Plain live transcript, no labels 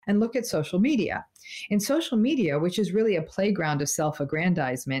And look at social media. In social media, which is really a playground of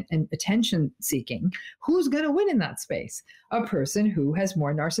self-aggrandizement and attention seeking, who's going to win in that space? A person who has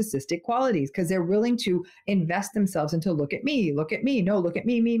more narcissistic qualities, because they're willing to invest themselves into look at me, no, look at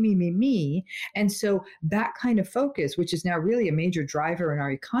me, me. And so that kind of focus, which is now really a major driver in our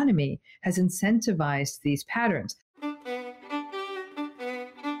economy, has incentivized these patterns.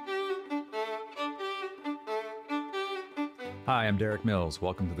 Hi, I'm Derek Mills.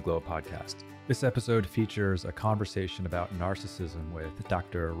 Welcome to the Glow Podcast. This episode features a conversation about narcissism with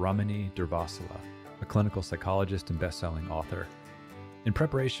Dr. Ramani Durvasula, a clinical psychologist and best-selling author. In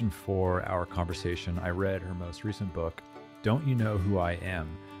preparation for our conversation, I read her most recent book, Don't You Know Who I Am?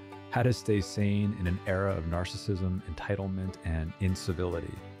 How to Stay Sane in an Era of Narcissism, Entitlement, and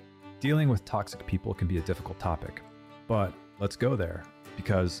Incivility. Dealing with toxic people can be a difficult topic, but let's go there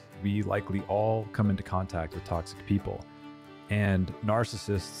because we likely all come into contact with toxic people. And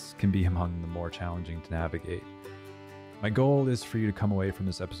narcissists can be among the more challenging to navigate. My goal is for you to come away from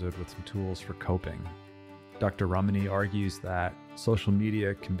this episode with some tools for coping. Dr. Ramani argues that social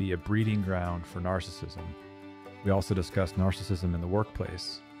media can be a breeding ground for narcissism. We also discuss narcissism in the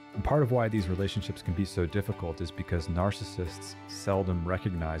workplace. And part of why these relationships can be so difficult is because narcissists seldom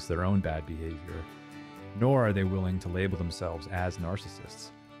recognize their own bad behavior, nor are they willing to label themselves as narcissists.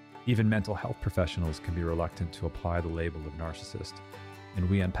 Even mental health professionals can be reluctant to apply the label of narcissist, and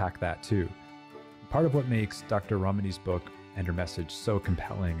we unpack that too. Part of what makes Dr. Ramani's book and her message so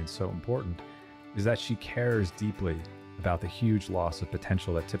compelling and so important is that she cares deeply about the huge loss of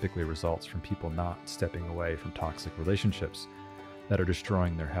potential that typically results from people not stepping away from toxic relationships that are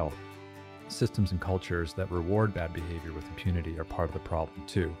destroying their health. Systems and cultures that reward bad behavior with impunity are part of the problem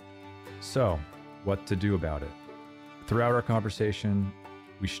too. So, what to do about it? Throughout our conversation,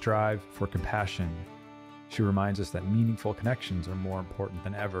 we strive for compassion. She reminds us that meaningful connections are more important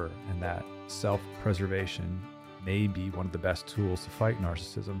than ever, and that self-preservation may be one of the best tools to fight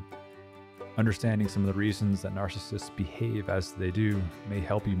narcissism. Understanding some of the reasons that narcissists behave as they do may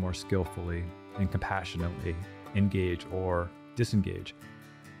help you more skillfully and compassionately engage or disengage.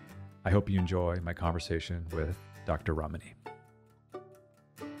 I hope you enjoy my conversation with Dr. Ramani.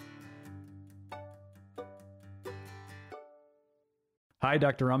 Hi,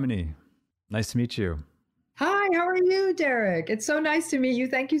 Dr. Ramani. Nice to meet you. Hi, how are you, Derek? It's so nice to meet you.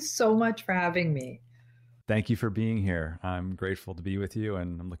 Thank you so much for having me. Thank you for being here. I'm grateful to be with you,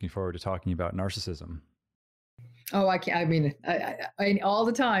 and I'm looking forward to talking about narcissism. Oh, I all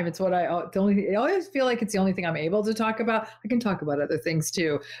the time. It's what I always feel like it's the only thing I'm able to talk about. I can talk about other things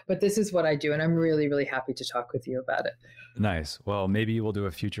too, but this is what I do, and I'm really, really happy to talk with you about it. Nice. Well, maybe we'll do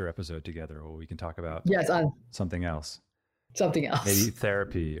a future episode together where we can talk about something else. Something else. Maybe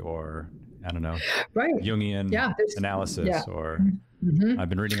therapy or, I don't know, right. Jungian analysis or I've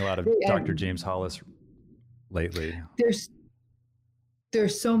been reading a lot of Dr. James Hollis lately.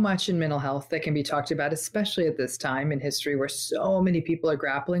 There's so much in mental health that can be talked about, especially at this time in history where so many people are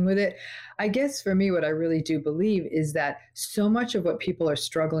grappling with it. I guess for me, what I really do believe is that so much of what people are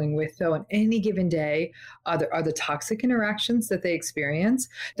struggling with, though, on any given day are the toxic interactions that they experience.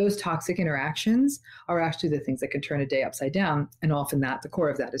 Those toxic interactions are actually the things that can turn a day upside down. And often the core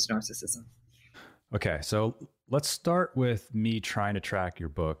of that is narcissism. Okay, so let's start with me trying to track your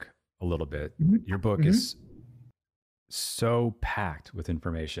book a little bit. Mm-hmm. Your book is so packed with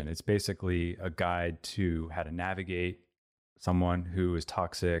information. It's basically a guide to how to navigate someone who is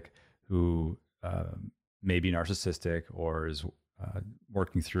toxic, who may be narcissistic or is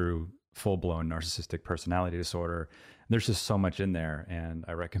working through full-blown narcissistic personality disorder. There's just so much in there. And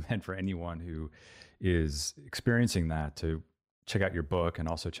I recommend for anyone who is experiencing that to check out your book and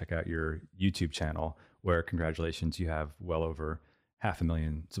also check out your YouTube channel, where, congratulations, you have well over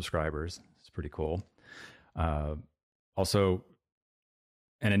 500,000 subscribers. It's pretty cool. Also,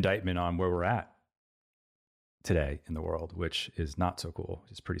 an indictment on where we're at today in the world, which is not so cool.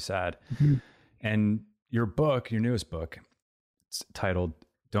 It's pretty sad. Mm-hmm. And your book, your newest book, it's titled,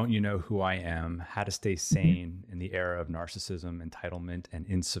 Don't You Know Who I Am? How to Stay Sane in the Era of Narcissism, Entitlement, and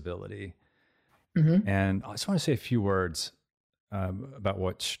Incivility. Mm-hmm. And I just want to say a few words about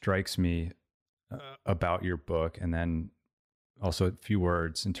what strikes me about your book, and then also a few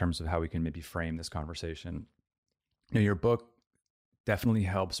words in terms of how we can maybe frame this conversation. Now, your book definitely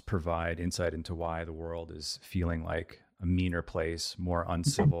helps provide insight into why the world is feeling like a meaner place, more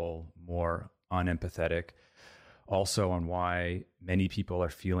uncivil, more unempathetic. Also on why many people are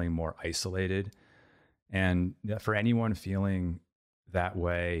feeling more isolated. And for anyone feeling that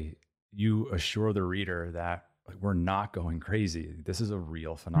way, you assure the reader that we're not going crazy. This is a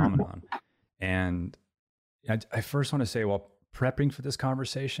real phenomenon. And I first want to say, well, prepping for this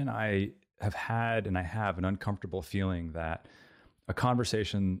conversation, I have had and I have an uncomfortable feeling that a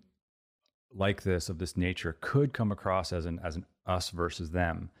conversation like this, of this nature, could come across as an us versus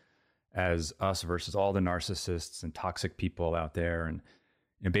them, as us versus all the narcissists and toxic people out there. And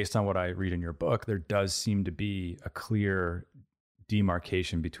based on what I read in your book, there does seem to be a clear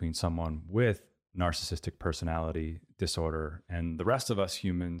demarcation between someone with narcissistic personality disorder and the rest of us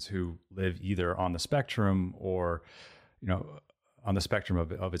humans who live either on the spectrum or, on the spectrum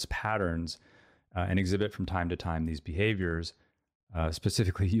of its patterns, and exhibit from time to time these behaviors.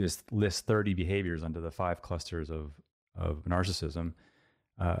 Specifically, you list 30 behaviors under the 5 clusters of narcissism.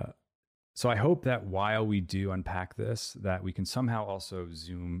 So I hope that while we do unpack this, that we can somehow also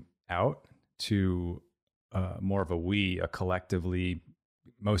zoom out to more of a collectively,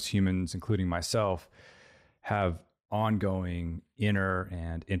 most humans, including myself, have ongoing inner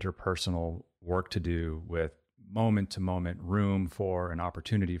and interpersonal work to do with moment to moment room for an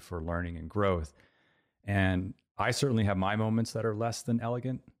opportunity for learning and growth. And I certainly have my moments that are less than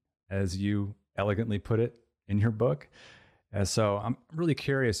elegant, as you elegantly put it in your book. And so I'm really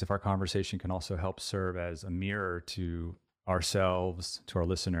curious if our conversation can also help serve as a mirror to ourselves, to our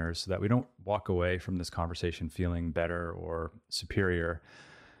listeners, so that we don't walk away from this conversation feeling better or superior.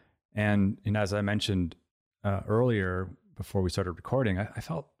 And as I mentioned earlier, before we started recording, I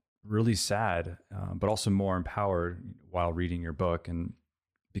felt really sad, but also more empowered while reading your book. And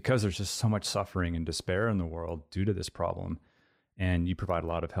because there's just so much suffering and despair in the world due to this problem, and you provide a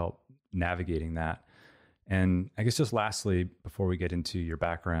lot of help navigating that. And I guess just lastly, before we get into your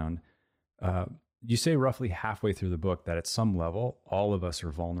background, you say roughly halfway through the book that at some level, all of us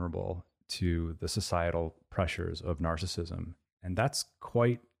are vulnerable to the societal pressures of narcissism. And that's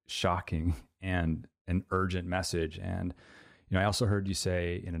quite shocking and an urgent message. And I also heard you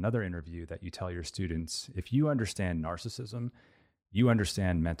say in another interview that you tell your students, if you understand narcissism, you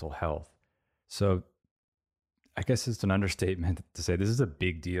understand mental health. So I guess it's an understatement to say this is a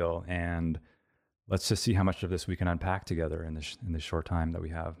big deal. And let's just see how much of this we can unpack together in this short time that we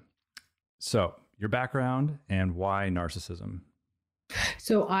have. So your background and why narcissism?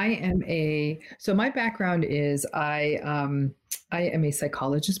 So my background is I am a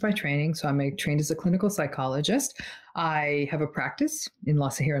psychologist by training. So I'm trained as a clinical psychologist. I have a practice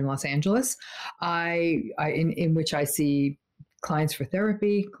here in Los Angeles, in which I see clients for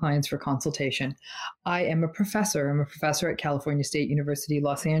therapy, clients for consultation. I am a professor. I'm a professor at California State University,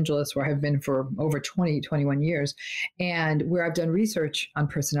 Los Angeles, where I have been for over 21 years, and where I've done research on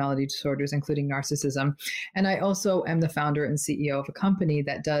personality disorders, including narcissism. And I also am the founder and CEO of a company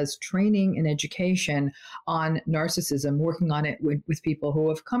that does training and education on narcissism, working on it with people who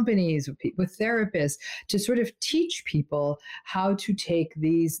have companies, with therapists, to sort of teach people how to take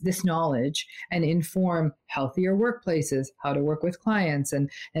this knowledge and inform healthier workplaces, how to work with clients. And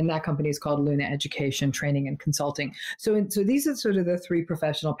that company is called Luna Education, Training and Consulting. So these are sort of the 3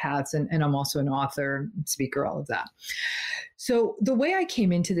 professional paths. And I'm also an author, speaker, all of that. So the way I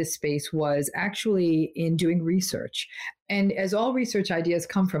came into this space was actually in doing research. And as all research ideas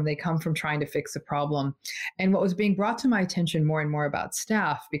they come from trying to fix a problem. And what was being brought to my attention more and more about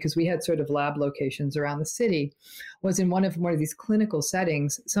staff, because we had sort of lab locations around the city, was in one of these clinical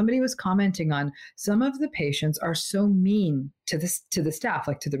settings, somebody was commenting on some of the patients are so mean to the staff,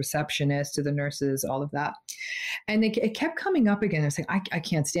 like to the receptionist, to the nurses, all of that. And it kept coming up again. They're saying, I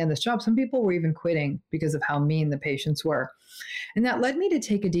can't stand this job. Some people were even quitting because of how mean the patients were. And that led me to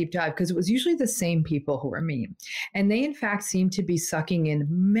take a deep dive, because it was usually the same people who were mean. And they, in fact, seemed to be sucking in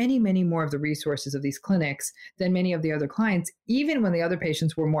many, many more of the resources of these clinics than many of the other clients. Even when the other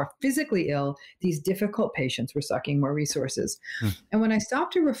patients were more physically ill, these difficult patients were sucking more resources. And when I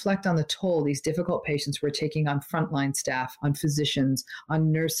stopped to reflect on the toll these difficult patients were taking on frontline staff, on physicians,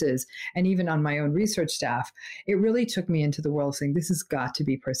 on nurses, and even on my own research staff, it really took me into the world saying, this has got to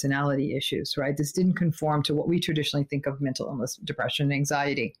be personality issues, right? This didn't conform to what we traditionally think of mental illness, depression, and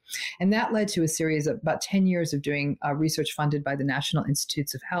anxiety. And that led to a series of about 10 years of doing research funded by the National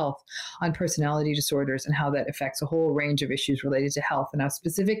Institutes of Health on personality disorders and how that affects a whole range of issues related to health. And I was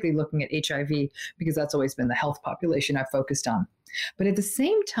specifically looking at HIV because that's always been the health population I've focused on. But at the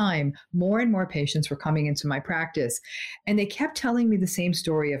same time, more and more patients were coming into my practice, and they kept telling me the same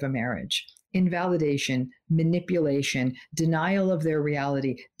story of a marriage: invalidation, manipulation, denial of their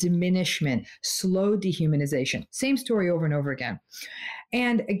reality, diminishment, slow dehumanization. Same story over and over again.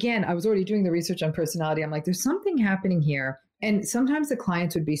 And again, I was already doing the research on personality. I'm like, there's something happening here. And sometimes the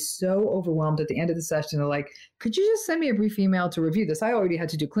clients would be so overwhelmed at the end of the session. They're like, could you just send me a brief email to review this? I already had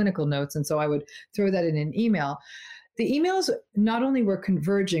to do clinical notes. And so I would throw that in an email. the emails not only were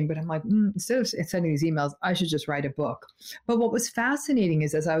converging, but I'm like, instead of sending these emails, I should just write a book. But what was fascinating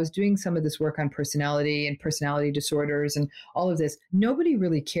is as I was doing some of this work on personality and personality disorders and all of this, nobody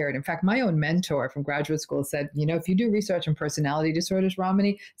really cared. In fact, my own mentor from graduate school said, if you do research on personality disorders,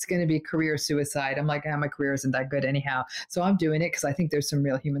 Ramani, it's going to be career suicide. I'm like, my career isn't that good anyhow. So I'm doing it because I think there's some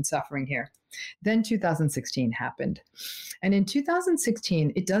real human suffering here. Then 2016 happened. And in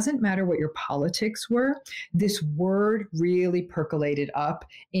 2016, it doesn't matter what your politics were, this word really percolated up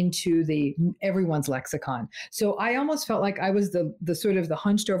into everyone's lexicon. So I almost felt like I was the sort of the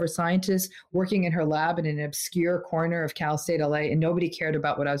hunched over scientist working in her lab in an obscure corner of Cal State LA, and nobody cared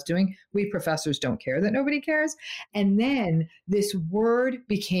about what I was doing. We professors don't care that nobody cares. And then this word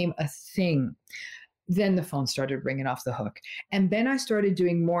became a thing. Then the phone started ringing off the hook. And then I started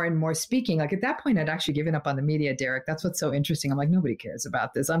doing more and more speaking. Like at that point, I'd actually given up on the media, Derek. That's what's so interesting. I'm like, nobody cares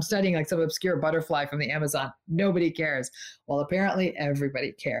about this. I'm studying like some obscure butterfly from the Amazon. Nobody cares. Well, apparently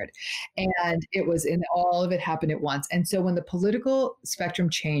everybody cared. And it was all of it happened at once. And so when the political spectrum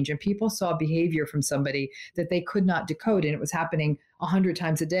changed and people saw behavior from somebody that they could not decode, and it was happening 100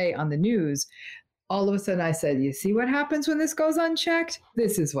 times a day on the news, all of a sudden I said, you see what happens when this goes unchecked?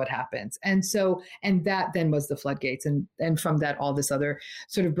 This is what happens. And that then was the floodgates. And from that, all this other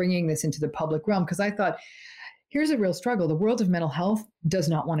sort of bringing this into the public realm, because I thought, here's a real struggle. The world of mental health does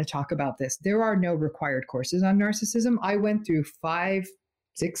not want to talk about this. There are no required courses on narcissism. I went through 5-6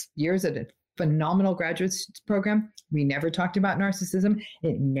 years at a phenomenal graduate program. We never talked about narcissism.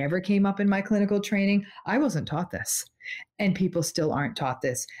 It never came up in my clinical training. I wasn't taught this. And people still aren't taught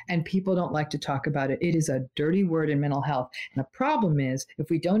this. And people don't like to talk about it. It is a dirty word in mental health. And the problem is, if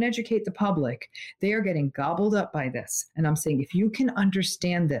we don't educate the public, they are getting gobbled up by this. And I'm saying, if you can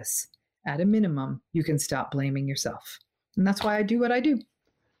understand this, at a minimum, you can stop blaming yourself. And that's why I do what I do.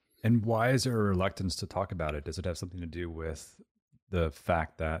 And why is there a reluctance to talk about it? Does it have something to do with the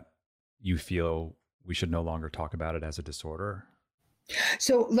fact that you feel we should no longer talk about it as a disorder?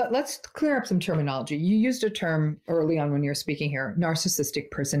 So let's clear up some terminology. You used a term early on when you were speaking here,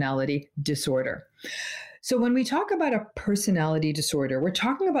 narcissistic personality disorder. So when we talk about a personality disorder, we're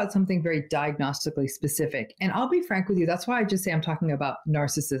talking about something very diagnostically specific. And I'll be frank with you, that's why I just say I'm talking about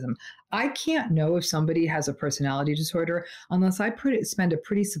narcissism. I can't know if somebody has a personality disorder unless I spend a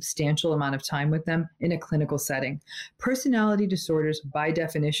pretty substantial amount of time with them in a clinical setting. Personality disorders, by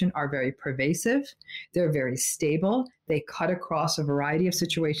definition, are very pervasive. They're very stable. They cut across a variety of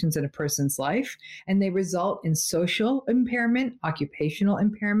situations in a person's life, and they result in social impairment, occupational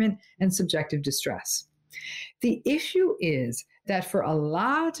impairment, and subjective distress. The issue is that for a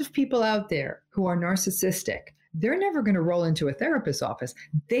lot of people out there who are narcissistic, they're never going to roll into a therapist's office.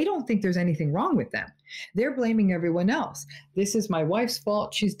 They don't think there's anything wrong with them. They're blaming everyone else. This is my wife's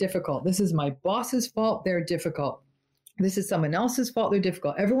fault. She's difficult. This is my boss's fault. They're difficult. This is someone else's fault. They're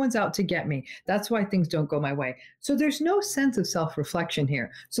difficult. Everyone's out to get me. That's why things don't go my way. So there's no sense of self-reflection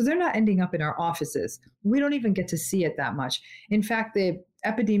here. So they're not ending up in our offices. We don't even get to see it that much. In fact, the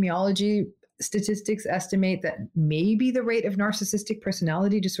epidemiology statistics estimate that maybe the rate of narcissistic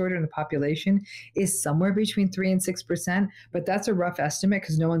personality disorder in the population is somewhere between 3 and 6%, but that's a rough estimate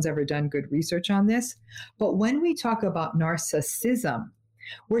because no one's ever done good research on this. But when we talk about narcissism,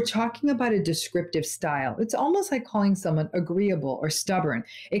 we're talking about a descriptive style. It's almost like calling someone agreeable or stubborn.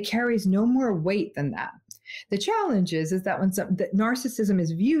 It carries no more weight than that. The challenge is that that narcissism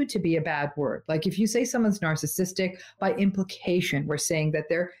is viewed to be a bad word. Like if you say someone's narcissistic, by implication, we're saying that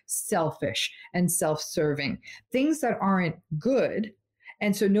they're selfish and self-serving, things that aren't good.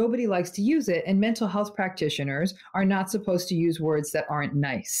 And so nobody likes to use it. And mental health practitioners are not supposed to use words that aren't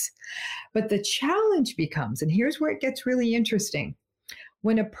nice. But the challenge becomes, and here's where it gets really interesting.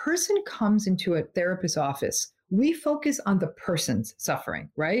 When a person comes into a therapist's office, we focus on the person's suffering,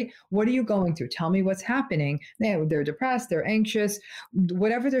 right? What are you going through? Tell me what's happening. They're depressed, they're anxious,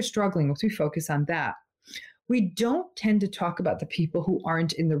 whatever they're struggling with, we focus on that. We don't tend to talk about the people who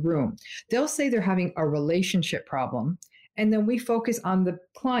aren't in the room. They'll say they're having a relationship problem, and then we focus on the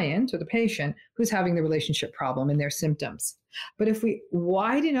client or the patient who's having the relationship problem and their symptoms. But if we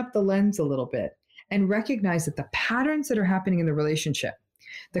widen up the lens a little bit and recognize that the patterns that are happening in the relationship,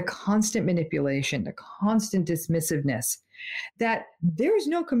 the constant manipulation, the constant dismissiveness, that there's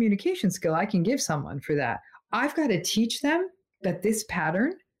no communication skill I can give someone for that. I've got to teach them that this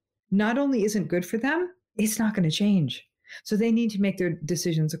pattern not only isn't good for them, it's not going to change. So they need to make their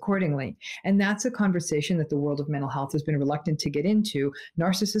decisions accordingly. And that's a conversation that the world of mental health has been reluctant to get into.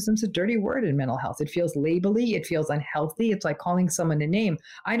 Narcissism's a dirty word in mental health. It feels labely, it feels unhealthy. It's like calling someone a name.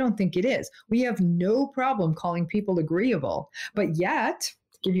 I don't think it is. We have no problem calling people agreeable, but yet,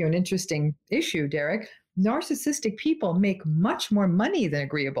 to give you an interesting issue, Derek, narcissistic people make much more money than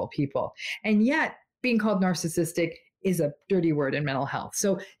agreeable people. And yet being called narcissistic is a dirty word in mental health.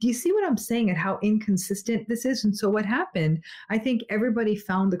 So do you see what I'm saying and how inconsistent this is? And so what happened, I think everybody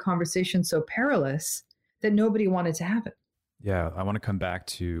found the conversation so perilous that nobody wanted to have it. Yeah, I want to come back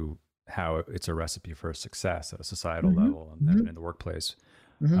to how it's a recipe for success at a societal level and in the workplace.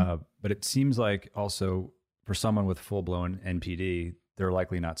 But it seems like also for someone with full-blown NPD, they're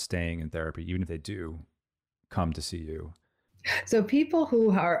likely not staying in therapy, even if they do come to see you. So people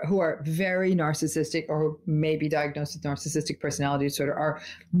who are very narcissistic or maybe diagnosed with narcissistic personality disorder are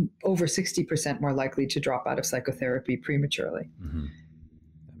over 60% more likely to drop out of psychotherapy prematurely.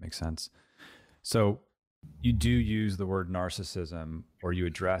 That makes sense. So you do use the word narcissism, or you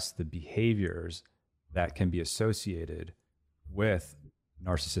address the behaviors that can be associated with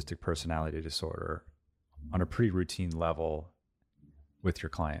narcissistic personality disorder on a pretty routine level with your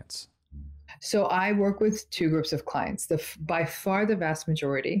clients. So I work with two groups of clients. By far the vast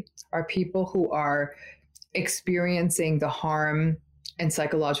majority are people who are experiencing the harm and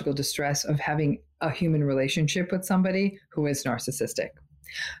psychological distress of having a human relationship with somebody who is narcissistic.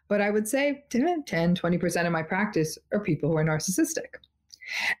 But I would say 10, 20% of my practice are people who are narcissistic.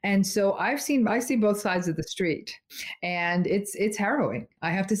 And so I see both sides of the street, and it's harrowing.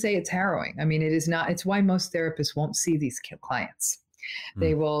 I have to say it's harrowing. I mean, it's why most therapists won't see these clients.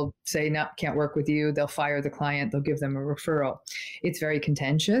 They will say, no, can't work with you. They'll fire the client. They'll give them a referral. It's very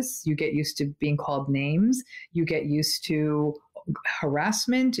contentious. You get used to being called names. You get used to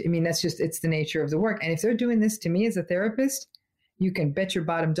harassment. I mean, it's the nature of the work. And if they're doing this to me as a therapist, you can bet your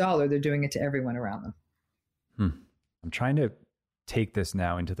bottom dollar they're doing it to everyone around them. I'm trying to take this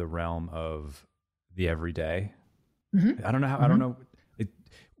now into the realm of the everyday. I don't know how, I don't know.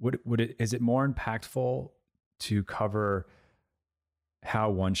 Is it more impactful to cover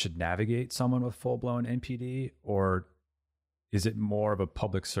how one should navigate someone with full-blown NPD, or is it more of a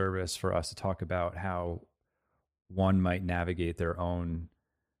public service for us to talk about how one might navigate their own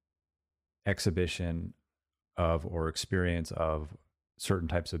exhibition of or experience of certain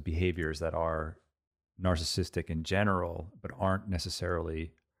types of behaviors that are narcissistic in general, but aren't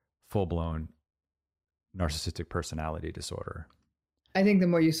necessarily full-blown narcissistic personality disorder? I think the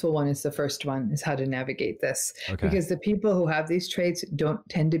more useful one is the first one, is how to navigate this. Okay. Because the people who have these traits don't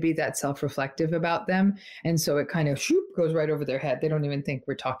tend to be that self-reflective about them. And so it kind of goes right over their head. They don't even think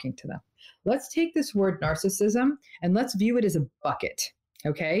we're talking to them. Let's take this word narcissism and let's view it as a bucket.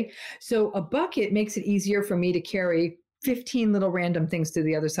 Okay. So a bucket makes it easier for me to carry 15 little random things to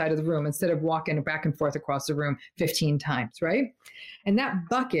the other side of the room instead of walking back and forth across the room 15 times, right? And that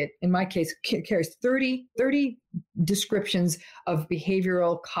bucket, in my case, carries 30 descriptions of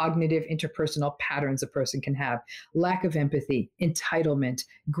behavioral, cognitive, interpersonal patterns a person can have. Lack of empathy, entitlement,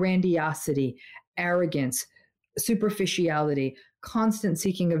 grandiosity, arrogance, superficiality, constant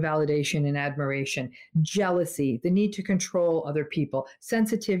seeking of validation and admiration, jealousy, the need to control other people,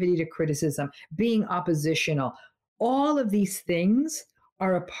 sensitivity to criticism, being oppositional. All of these things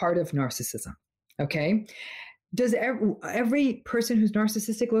are a part of narcissism, okay? Does every person who's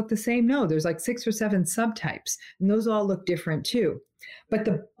narcissistic look the same? No, there's like 6 or 7 subtypes, and those all look different too. But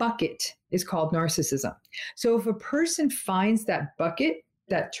the bucket is called narcissism. So if a person finds that bucket,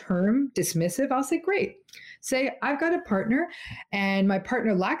 that term dismissive, I'll say, great. Say, I've got a partner and my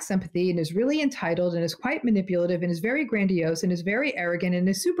partner lacks empathy and is really entitled and is quite manipulative and is very grandiose and is very arrogant and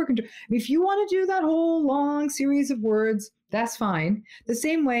is super control. If you want to do that whole long series of words, that's fine. The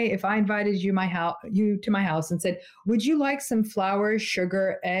same way if I invited you to my house and said, would you like some flour,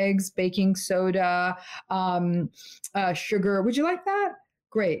 sugar, eggs, baking soda, sugar? Would you like that?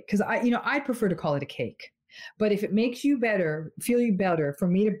 Great. Because I'd prefer to call it a cake. But if it makes you feel better for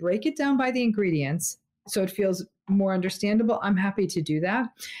me to break it down by the ingredients so it feels more understandable, I'm happy to do that.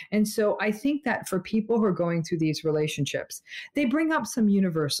 And so I think that for people who are going through these relationships, they bring up some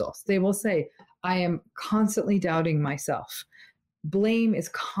universals. They will say, I am constantly doubting myself. Blame is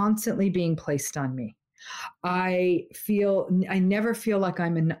constantly being placed on me. I never feel like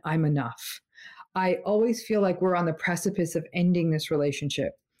I'm enough. I always feel like we're on the precipice of ending this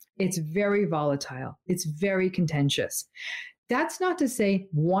relationship. It's very volatile. It's very contentious. That's not to say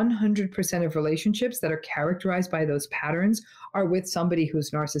 100% of relationships that are characterized by those patterns are with somebody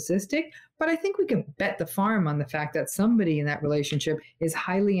who's narcissistic, but I think we can bet the farm on the fact that somebody in that relationship is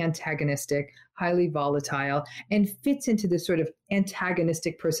highly antagonistic, highly volatile, and fits into this sort of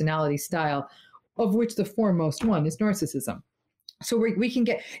antagonistic personality style, of which the foremost one is narcissism. So we can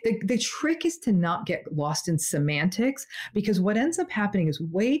get, the trick is to not get lost in semantics, because what ends up happening is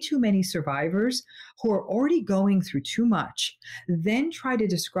way too many survivors who are already going through too much then try to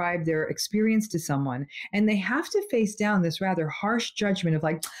describe their experience to someone, and they have to face down this rather harsh judgment of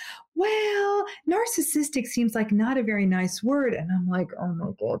like, well, narcissistic seems like not a very nice word. And I'm like, oh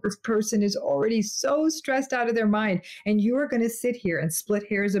my God, this person is already so stressed out of their mind. And you are going to sit here and split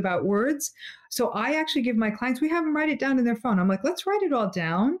hairs about words. So I actually give my clients, we have them write it down in their phone. I'm like, let's write it all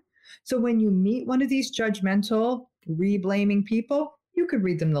down. So when you meet one of these judgmental, reblaming people, you could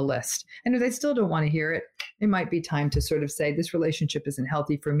read them the list. And if they still don't want to hear it, it might be time to sort of say, this relationship isn't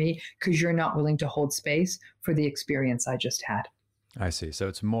healthy for me because you're not willing to hold space for the experience I just had. I see. So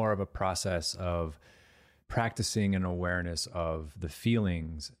it's more of a process of practicing an awareness of the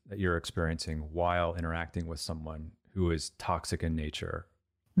feelings that you're experiencing while interacting with someone who is toxic in nature,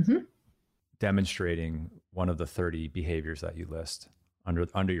 demonstrating one of the 30 behaviors that you list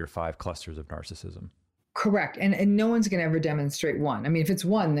under your 5 clusters of narcissism. Correct. And no one's going to ever demonstrate one. I mean, if it's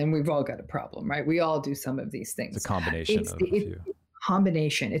one, then we've all got a problem, right? We all do some of these things. It's a combination of a few.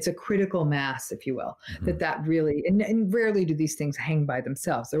 Combination. It's a critical mass, if you will, that really, and rarely do these things hang by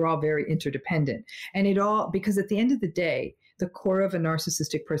themselves. They're all very interdependent. And because at the end of the day, the core of a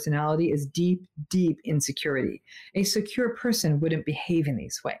narcissistic personality is deep, deep insecurity. A secure person wouldn't behave in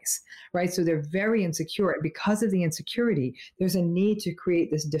these ways, right? So they're very insecure. And because of the insecurity, there's a need to create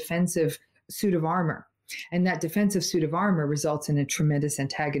this defensive suit of armor. And that defensive suit of armor results in a tremendous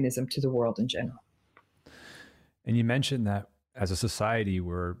antagonism to the world in general. And you mentioned that as a society,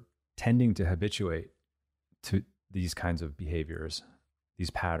 we're tending to habituate to these kinds of behaviors, these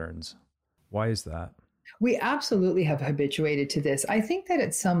patterns. Why is that? We absolutely have habituated to this. I think that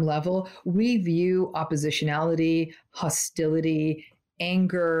at some level, we view oppositionality, hostility,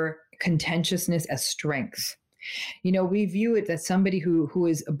 anger, contentiousness as strengths. You know, we view it that somebody who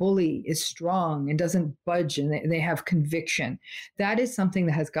is a bully is strong and doesn't budge, and they have conviction. That is something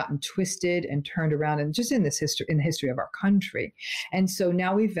that has gotten twisted and turned around, and just in the history of our country. And so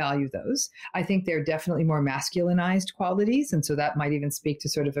now we value those. I think they're definitely more masculinized qualities. And so that might even speak to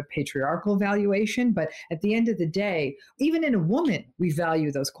sort of a patriarchal valuation. But at the end of the day, even in a woman, we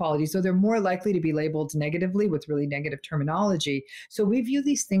value those qualities. So they're more likely to be labeled negatively with really negative terminology. So we view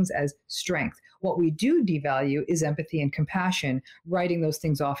these things as strength. What we do devalue is empathy and compassion, writing those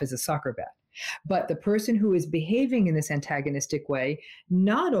things off as a soccer bet. But the person who is behaving in this antagonistic way,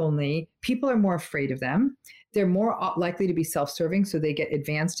 not only people are more afraid of them, they're more likely to be self-serving, so they get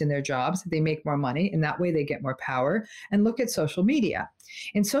advanced in their jobs, they make more money, and that way they get more power. And look at social media.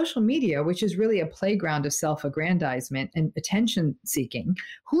 In social media, which is really a playground of self-aggrandizement and attention seeking,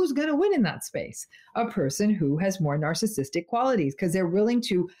 who's going to win in that space? A person who has more narcissistic qualities, because they're willing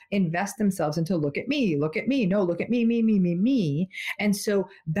to invest themselves into look at me, no, look at me, me. And so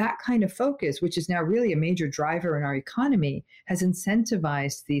that kind of focus, which is now really a major driver in our economy, has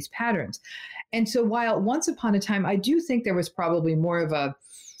incentivized these patterns. And so while once upon a time, I do think there was probably more of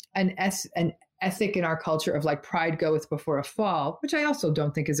an ethic in our culture of like pride goeth before a fall, which I also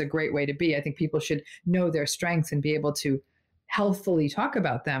don't think is a great way to be. I think people should know their strengths and be able to healthfully talk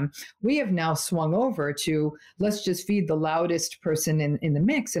about them. We have now swung over to let's just feed the loudest person in the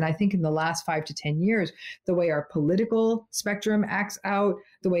mix. And I think in the last 5 to 10 years, the way our political spectrum acts out,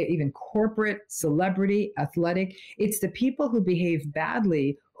 the way even corporate, celebrity, athletic, it's the people who behave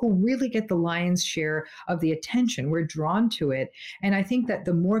badly who really get the lion's share of the attention. We're drawn to it. And I think that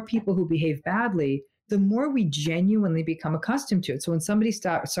the more people who behave badly, the more we genuinely become accustomed to it. So when somebody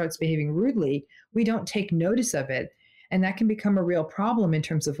starts behaving rudely, we don't take notice of it. And that can become a real problem in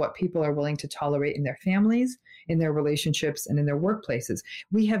terms of what people are willing to tolerate in their families, in their relationships, and in their workplaces.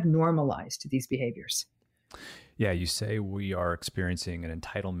 We have normalized these behaviors. Yeah, you say we are experiencing an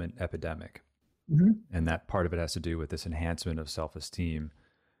entitlement epidemic. And that part of it has to do with this enhancement of self-esteem.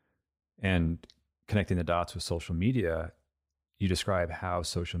 And connecting the dots with social media, you describe how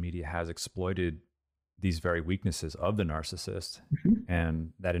social media has exploited these very weaknesses of the narcissist,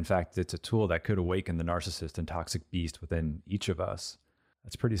 and that in fact it's a tool that could awaken the narcissist and toxic beast within each of us.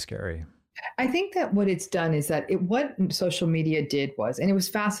 That's pretty scary. I think that what it's done is that what social media did was, and it was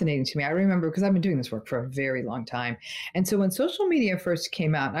fascinating to me. I remember because I've been doing this work for a very long time. And so when social media first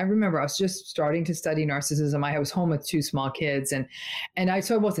came out, I remember I was just starting to study narcissism. I was home with 2 small kids, and I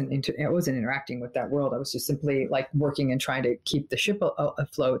wasn't interacting with that world. I was just simply like working and trying to keep the ship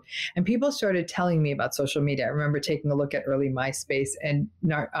afloat. And people started telling me about social media. I remember taking a look at early MySpace and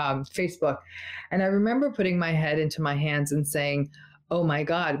Facebook. And I remember putting my head into my hands and saying, oh my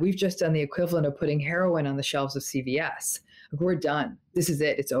God, we've just done the equivalent of putting heroin on the shelves of CVS. Like, we're done. This is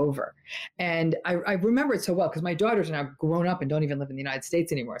it. It's over. And I remember it so well because my daughters are now grown up and don't even live in the United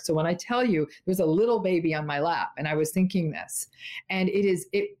States anymore. So when I tell you there's a little baby on my lap, and I was thinking this, and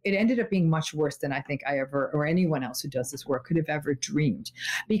it ended up being much worse than I think I ever, or anyone else who does this work, could have ever dreamed.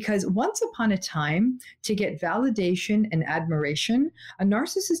 Because once upon a time, to get validation and admiration, a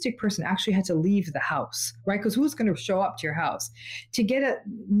narcissistic person actually had to leave the house, right? Because who's going to show up to your house? To get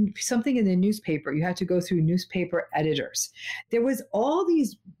something in the newspaper, you had to go through newspaper editors. There was all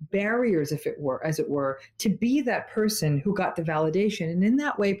these barriers, as it were, to be that person who got the validation. And in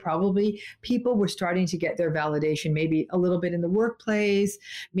that way, probably people were starting to get their validation, maybe a little bit in the workplace,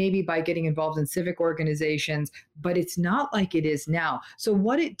 maybe by getting involved in civic organizations, but it's not like it is now. So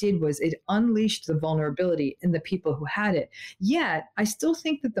what it did was it unleashed the vulnerability in the people who had it. Yet, I still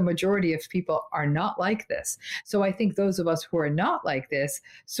think that the majority of people are not like this. So I think those of us who are not like this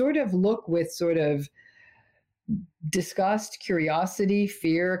sort of look with sort of disgust, curiosity,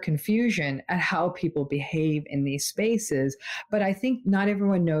 fear, confusion at how people behave in these spaces. But I think not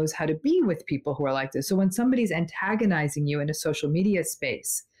everyone knows how to be with people who are like this. So when somebody's antagonizing you in a social media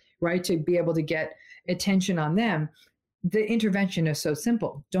space, right, to be able to get attention on them, the intervention is so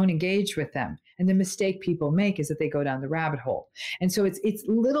simple. Don't engage with them. And the mistake people make is that they go down the rabbit hole. And so it's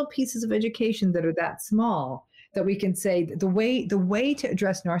little pieces of education that are that small that we can say the way to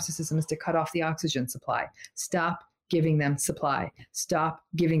address narcissism is to cut off the oxygen supply. Stop giving them supply. Stop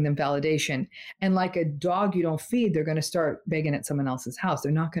giving them validation. And like a dog you don't feed, they're going to start begging at someone else's house.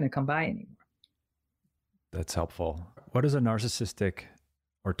 They're not going to come by anymore. That's helpful. What does a narcissistic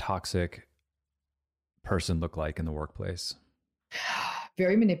or toxic person look like in the workplace?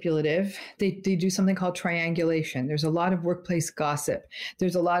 Very manipulative. They do something called triangulation. There's a lot of workplace gossip.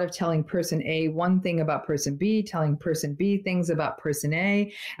 There's a lot of telling person A one thing about person B, telling person B things about person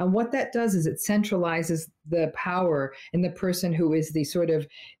A. And what that does is it centralizes the power in the person who is the sort of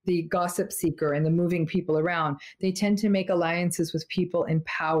the gossip seeker and the moving people around. They tend to make alliances with people in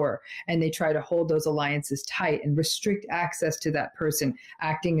power, and they try to hold those alliances tight and restrict access to that person,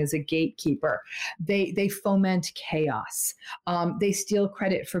 acting as a gatekeeper. They foment chaos. They steal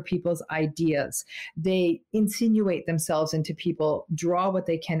credit for people's ideas. They insinuate themselves into people, draw what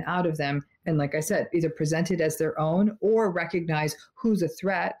they can out of them, and like I said, either present it as their own or recognize who's a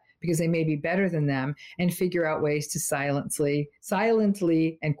threat because they may be better than them, and figure out ways to silently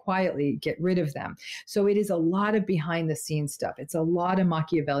and quietly get rid of them. So it is a lot of behind the scenes stuff. It's a lot of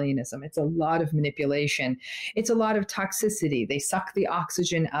Machiavellianism. It's a lot of manipulation. It's a lot of toxicity. They suck the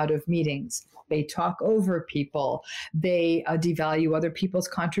oxygen out of meetings. They talk over people. They devalue other people's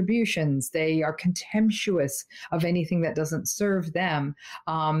contributions. They are contemptuous of anything that doesn't serve them.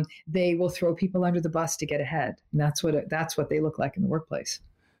 They will throw people under the bus to get ahead. And that's what they look like in the workplace.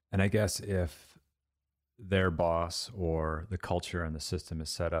 And I guess if their boss or the culture and the system is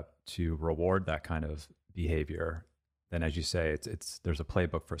set up to reward that kind of behavior, then as you say, there's a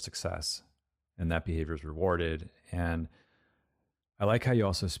playbook for success, and that behavior is rewarded. And I like how you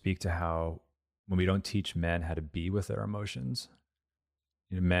also speak to how when we don't teach men how to be with their emotions,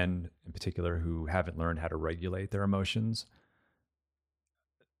 men in particular who haven't learned how to regulate their emotions,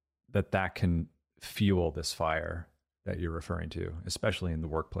 that can fuel this fire that you're referring to, especially in the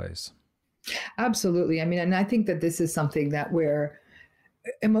workplace. Absolutely. I mean, and I think that this is something that where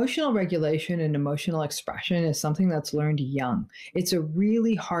emotional regulation and emotional expression is something that's learned young. It's a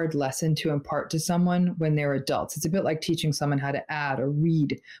really hard lesson to impart to someone when they're adults. It's a bit like teaching someone how to add or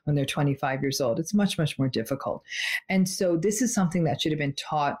read when they're 25 years old. It's much, much more difficult. And so this is something that should have been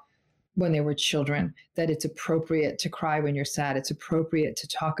taught when they were children, that it's appropriate to cry when you're sad. It's appropriate to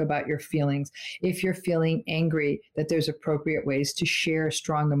talk about your feelings. If you're feeling angry, that there's appropriate ways to share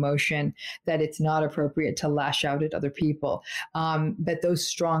strong emotion, that it's not appropriate to lash out at other people. That those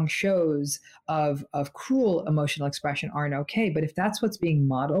strong shows of cruel emotional expression aren't okay. But if that's what's being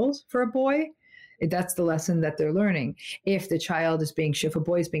modeled for a boy, that's the lesson that they're learning. If if a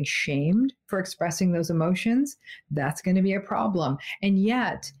boy is being shamed for expressing those emotions, that's going to be a problem. And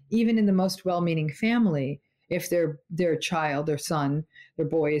yet, even in the most well-meaning family, if their child, their son, their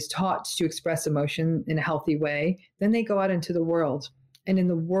boy is taught to express emotion in a healthy way, then they go out into the world. And in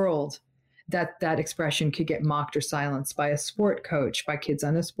the world, that expression could get mocked or silenced by a sport coach, by kids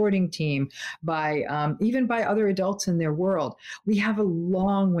on a sporting team, by even by other adults in their world. We have a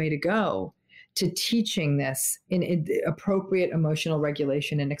long way to go to teaching this in appropriate emotional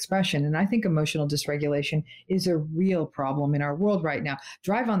regulation and expression. And I think emotional dysregulation is a real problem in our world right now.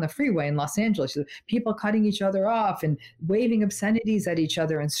 Drive on the freeway in Los Angeles, people cutting each other off and waving obscenities at each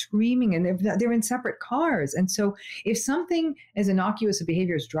other and screaming, and they're in separate cars. And so if something as innocuous a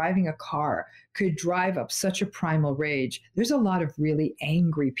behavior as driving a car could drive up such a primal rage, there's a lot of really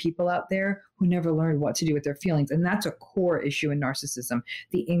angry people out there who never learned what to do with their feelings. And that's a core issue in narcissism,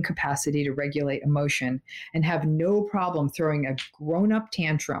 the incapacity to regulate emotion and have no problem throwing a grown-up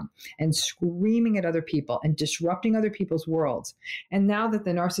tantrum and screaming at other people and disrupting other people's worlds. And now that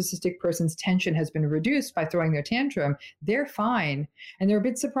the narcissistic person's tension has been reduced by throwing their tantrum, they're fine. And they're a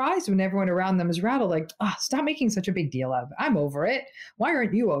bit surprised when everyone around them is rattled, like, oh, stop making such a big deal out of it. I'm over it. Why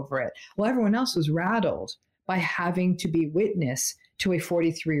aren't you over it? Well, everyone else was rattled by having to be witness to a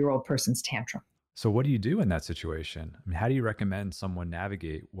 43-year-old person's tantrum. So what do you do in that situation? I mean, how do you recommend someone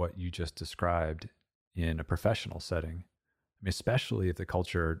navigate what you just described in a professional setting? I mean, especially if the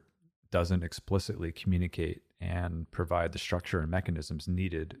culture doesn't explicitly communicate and provide the structure and mechanisms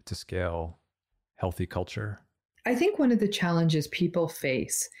needed to scale healthy culture. I think one of the challenges people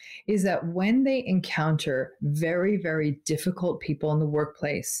face is that when they encounter very, very difficult people in the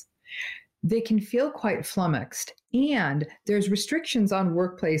workplace, they can feel quite flummoxed. And there's restrictions on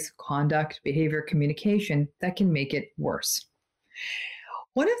workplace conduct, behavior, communication that can make it worse.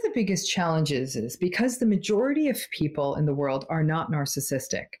 One of the biggest challenges is because the majority of people in the world are not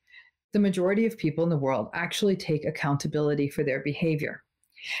narcissistic, the majority of people in the world actually take accountability for their behavior.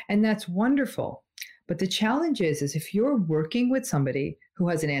 And that's wonderful. But the challenge is if you're working with somebody who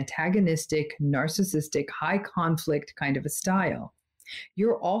has an antagonistic, narcissistic, high conflict kind of a style,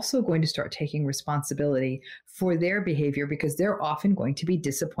 you're also going to start taking responsibility for their behavior because they're often going to be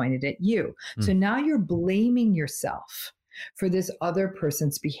disappointed at you. So now you're blaming yourself for this other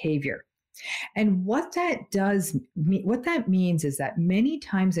person's behavior. And what that means is that many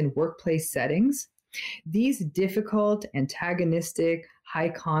times in workplace settings, these difficult, antagonistic, high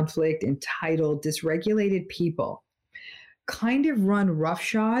conflict, entitled, dysregulated people kind of run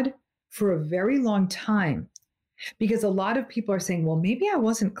roughshod for a very long time. Because a lot of people are saying, well, maybe I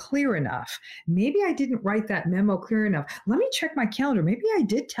wasn't clear enough. Maybe I didn't write that memo clear enough. Let me check my calendar. Maybe I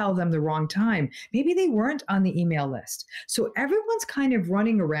did tell them the wrong time. Maybe they weren't on the email list. So everyone's kind of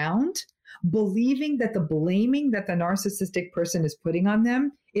running around believing that the blaming that the narcissistic person is putting on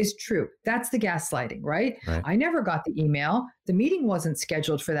them is true. That's the gaslighting, right? I never got the email. The meeting wasn't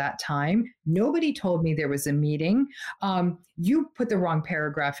scheduled for that time. Nobody told me there was a meeting. You put the wrong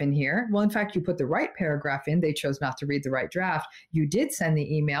paragraph in here. Well, in fact, you put the right paragraph in. They chose not to read the right draft. You did send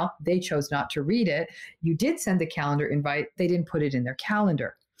the email. They chose not to read it. You did send the calendar invite. They didn't put it in their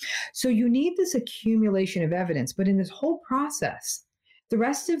calendar. So you need this accumulation of evidence. But in this whole process, the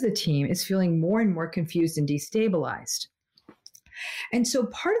rest of the team is feeling more and more confused and destabilized. And so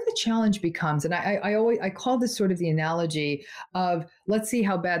part of the challenge becomes, and I call this sort of the analogy of, let's see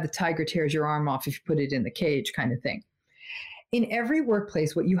how bad the tiger tears your arm off if you put it in the cage kind of thing. In every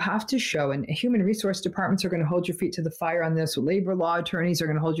workplace, what you have to show, and human resource departments are going to hold your feet to the fire on this, labor law attorneys are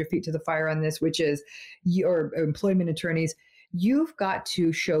going to hold your feet to the fire on this, which is your employment attorneys, you've got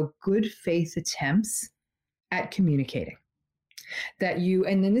to show good faith attempts at communicating.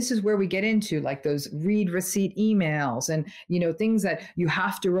 And then this is where we get into like those read receipt emails and, things that you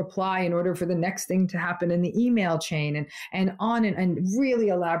have to reply in order for the next thing to happen in the email chain and really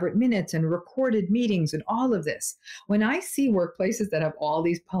elaborate minutes and recorded meetings and all of this. When I see workplaces that have all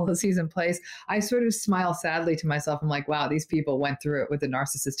these policies in place, I sort of smile sadly to myself. I'm like, wow, these people went through it with a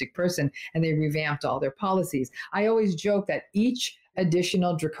narcissistic person and they revamped all their policies. I always joke that each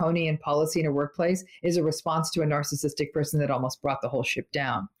additional draconian policy in a workplace is a response to a narcissistic person that almost brought the whole ship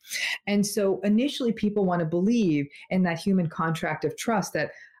down. And so initially people want to believe in that human contract of trust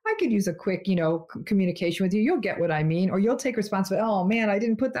that I could use a quick, communication with you. You'll get what I mean, or you'll take responsibility. Oh man, I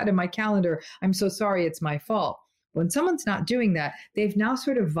didn't put that in my calendar. I'm so sorry. It's my fault. When someone's not doing that, they've now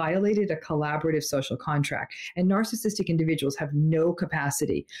sort of violated a collaborative social contract. And narcissistic individuals have no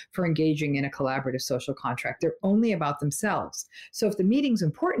capacity for engaging in a collaborative social contract. They're only about themselves. So if the meeting's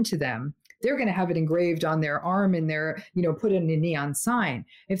important to them, they're going to have it engraved on their arm and put in a neon sign.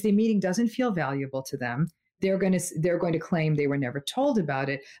 If the meeting doesn't feel valuable to them, they're going to claim they were never told about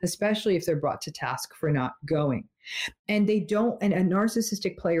it, especially if they're brought to task for not going. And they don't, and a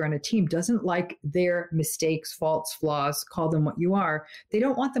narcissistic player on a team doesn't like their mistakes, faults, flaws, call them what you are. They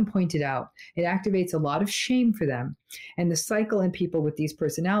don't want them pointed out. It activates a lot of shame for them. And the cycle in people with these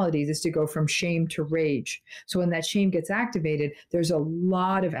personalities is to go from shame to rage. So when that shame gets activated, there's a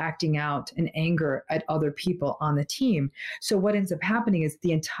lot of acting out and anger at other people on the team. So what ends up happening is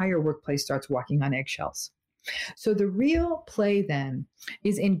the entire workplace starts walking on eggshells. So the real play then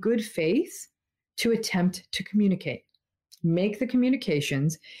is in good faith to attempt to communicate, make the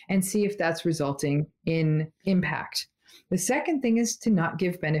communications and see if that's resulting in impact. The second thing is to not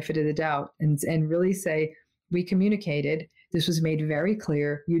give benefit of the doubt and really say, we communicated, this was made very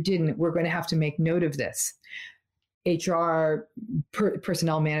clear, you didn't, we're going to have to make note of this. HR,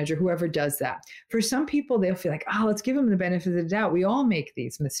 personnel manager, whoever does that. For some people, they'll feel like, oh, let's give them the benefit of the doubt. We all make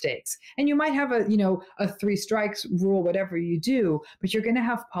these mistakes. And you might have a 3 strikes rule, whatever you do, but you're going to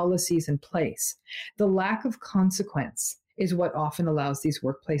have policies in place. The lack of consequence is what often allows these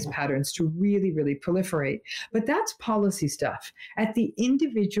workplace patterns to really, really proliferate. But that's policy stuff. At the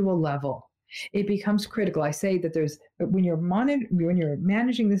individual level, it becomes critical. I say that when you're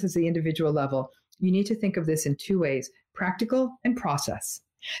managing this at the individual level, you need to think of this in 2 ways, practical and process.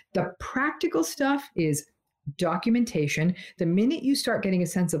 The practical stuff is documentation. The minute you start getting a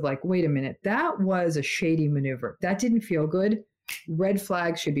sense of like, wait a minute, that was a shady maneuver. That didn't feel good. Red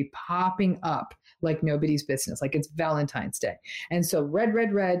flags should be popping up like nobody's business, like it's Valentine's Day. And so red,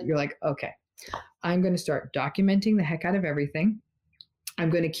 you're like, okay, I'm going to start documenting the heck out of everything. I'm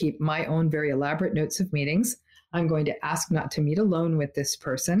going to keep my own very elaborate notes of meetings. I'm going to ask not to meet alone with this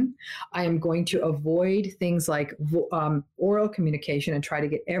person. I am going to avoid things like oral communication and try to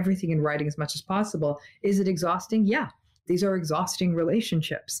get everything in writing as much as possible. Is it exhausting? Yeah, these are exhausting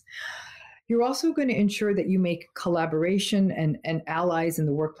relationships. You're also going to ensure that you make collaboration and allies in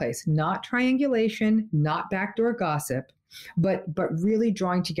the workplace, not triangulation, not backdoor gossip, but really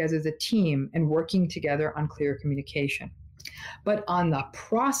drawing together the team and working together on clear communication. But on the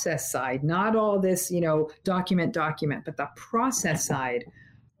process side, not all this, document, but the process side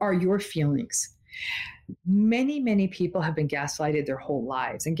are your feelings. Many people have been gaslighted their whole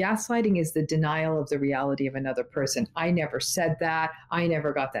lives. And gaslighting is the denial of the reality of another person. I never said that. I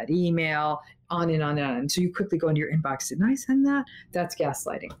never got that email, on and on and on. And so you quickly go into your inbox. Didn't I send that? That's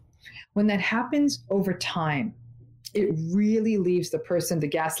gaslighting. When that happens over time, it really leaves the person, the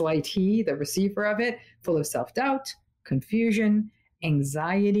gaslightee, the receiver of it, full of self-doubt, confusion,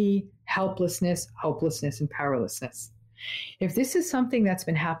 anxiety, helplessness, hopelessness, and powerlessness. If this is something that's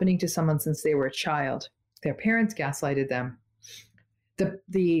been happening to someone since they were a child, their parents gaslighted them,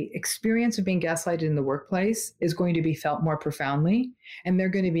 the experience of being gaslighted in the workplace is going to be felt more profoundly, and they're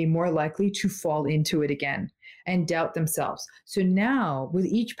going to be more likely to fall into it again and doubt themselves. So now, with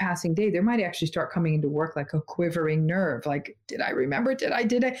each passing day, they might actually start coming into work like a quivering nerve, like, did I remember? Did I?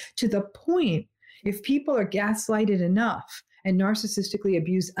 To the point, if people are gaslighted enough and narcissistically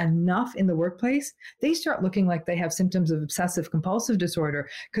abused enough in the workplace, they start looking like they have symptoms of obsessive compulsive disorder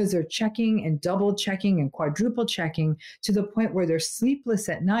because they're checking and double checking and quadruple checking to the point where they're sleepless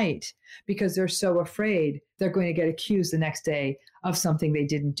at night because they're so afraid they're going to get accused the next day of something they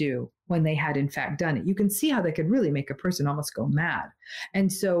didn't do when they had in fact done it. You can see how that could really make a person almost go mad.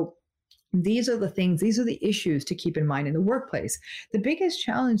 And so these are the things, these are the issues to keep in mind in the workplace. The biggest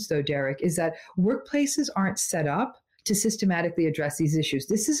challenge, though, Derek, is that workplaces aren't set up to systematically address these issues.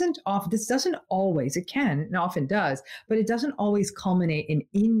 This doesn't always, it can, and often does, but it doesn't always culminate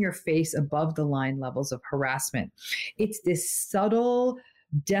in your face, above the line levels of harassment. It's this subtle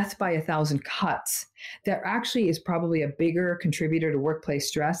death by 1,000 cuts that actually is probably a bigger contributor to workplace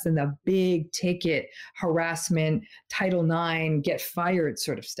stress than the big ticket harassment, Title IX, get fired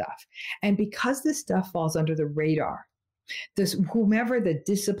sort of stuff. And because this stuff falls under the radar, whomever the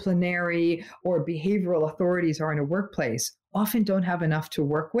disciplinary or behavioral authorities are in a workplace often don't have enough to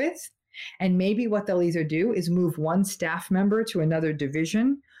work with. And maybe what they'll either do is move one staff member to another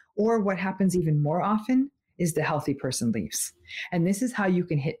division, or what happens even more often is the healthy person leaves. And this is how you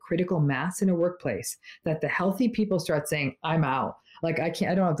can hit critical mass in a workplace, that the healthy people start saying, I'm out. Like, I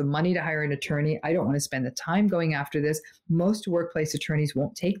don't have the money to hire an attorney. I don't want to spend the time going after this. Most workplace attorneys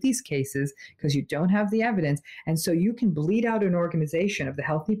won't take these cases because you don't have the evidence. And so you can bleed out an organization of the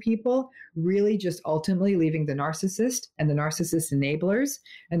healthy people, really just ultimately leaving the narcissist and the narcissist enablers,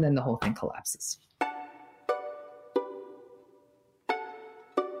 and then the whole thing collapses.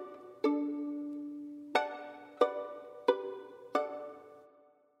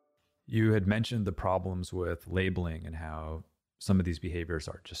 You had mentioned the problems with labeling and how some of these behaviors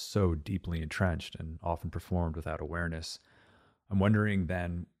are just so deeply entrenched and often performed without awareness. I'm wondering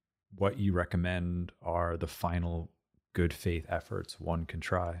then, what you recommend are the final good faith efforts one can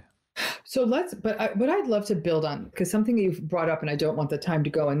try? So what I'd love to build on, because something that you've brought up, and I don't want the time to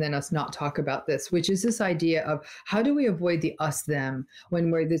go and then us not talk about this, which is this idea of how do we avoid the us them when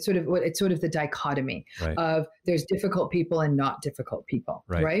we're it's sort of the dichotomy of there's difficult people and not difficult people,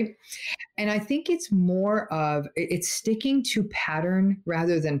 right? And I think it's more of it's sticking to pattern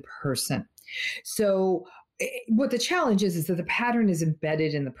rather than person. So what the challenge is that the pattern is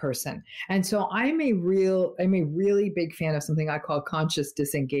embedded in the person. And so I'm a really big fan of something I call conscious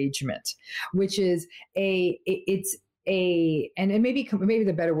disengagement, which is and maybe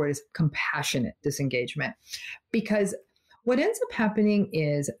the better word is compassionate disengagement. Because what ends up happening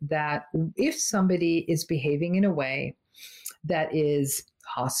is that if somebody is behaving in a way that is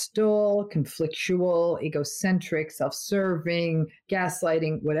hostile, conflictual, egocentric, self-serving,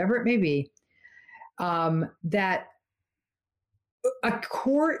 gaslighting, whatever it may be, that a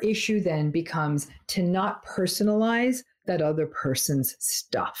core issue then becomes to not personalize that other person's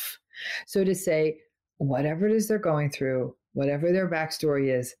stuff. So to say, whatever it is they're going through, whatever their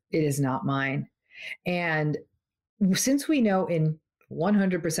backstory is, it is not mine. And since we know in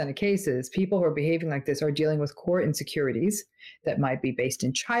 100% of cases, people who are behaving like this are dealing with core insecurities that might be based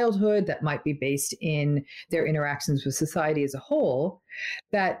in childhood, that might be based in their interactions with society as a whole,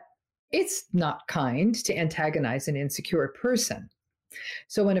 that it's not kind to antagonize an insecure person.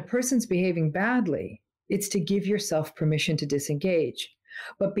 So when a person's behaving badly, it's to give yourself permission to disengage.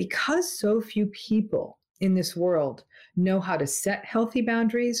 But because so few people in this world know how to set healthy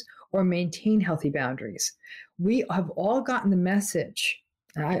boundaries or maintain healthy boundaries, we have all gotten the message,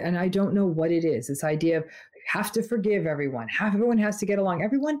 and I don't know what it is, this idea of have to forgive everyone, everyone has to get along.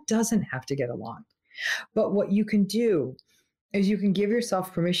 Everyone doesn't have to get along. But what you can do is you can give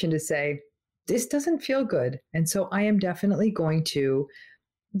yourself permission to say, this doesn't feel good. And so I am definitely going to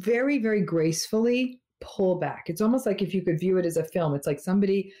very, very gracefully pull back. It's almost like if you could view it as a film, it's like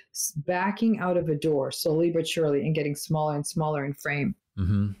somebody backing out of a door slowly but surely and getting smaller and smaller in frame.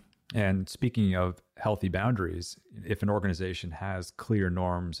 Mm-hmm. And speaking of healthy boundaries, if an organization has clear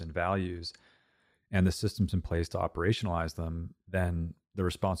norms and values and the systems in place to operationalize them, then the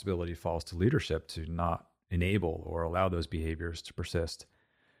responsibility falls to leadership to not enable or allow those behaviors to persist.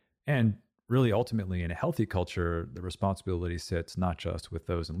 And really, ultimately, in a healthy culture, the responsibility sits not just with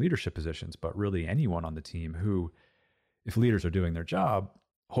those in leadership positions, but really anyone on the team who, if leaders are doing their job,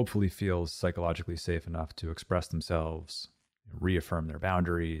 hopefully feels psychologically safe enough to express themselves, reaffirm their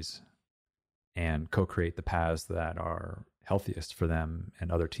boundaries, and co-create the paths that are healthiest for them and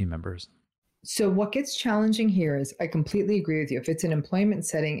other team members. So what gets challenging here is I completely agree with you. If it's an employment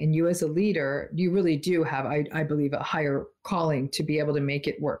setting and you as a leader, you really do have, I believe, a higher calling to be able to make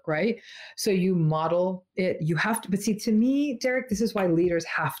it work, right? So you model it, you have to, but see, to me, Derek, this is why leaders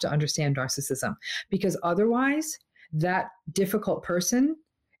have to understand narcissism, because otherwise that difficult person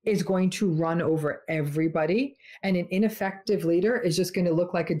is going to run over everybody. And an ineffective leader is just going to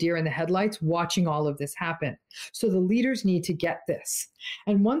look like a deer in the headlights watching all of this happen. So the leaders need to get this.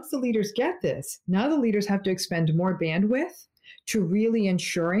 And once the leaders get this, now the leaders have to expend more bandwidth to really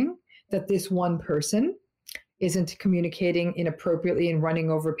ensuring that this one person isn't communicating inappropriately and running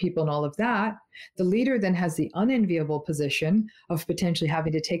over people and all of that. The leader then has the unenviable position of potentially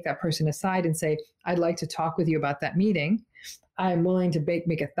having to take that person aside and say, I'd like to talk with you about that meeting. I'm willing to make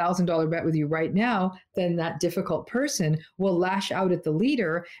 $1,000 bet with you right now. Then that difficult person will lash out at the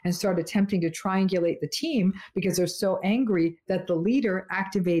leader and start attempting to triangulate the team because they're so angry that the leader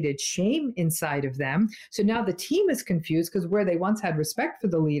activated shame inside of them. So now the team is confused because where they once had respect for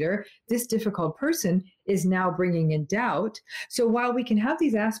the leader, this difficult person is now bringing in doubt. So while we can have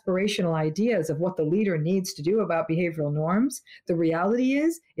these aspirational ideas of what the leader needs to do about behavioral norms, the reality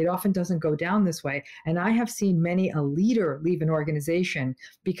is it often doesn't go down this way. And I have seen many a leader leave an organization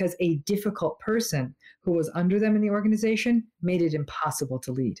because a difficult person who was under them in the organization made it impossible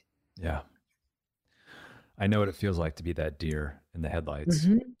to lead. Yeah. I know what it feels like to be that deer in the headlights.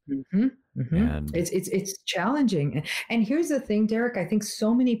 Mm-hmm, mm-hmm, mm-hmm. And it's challenging. And here's the thing, Derek, I think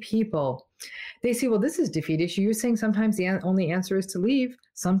so many people, they say, well, this is defeat issue. You're saying sometimes the only answer is to leave.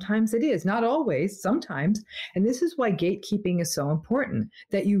 Sometimes it is. Not always, sometimes. And this is why gatekeeping is so important,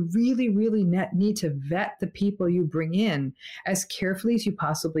 that you really, really need to vet the people you bring in as carefully as you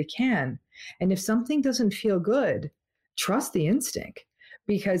possibly can. And if something doesn't feel good, trust the instinct.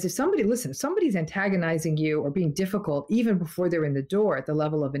 Because if somebody's antagonizing you or being difficult even before they're in the door at the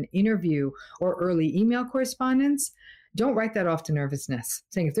level of an interview or early email correspondence, don't write that off to nervousness.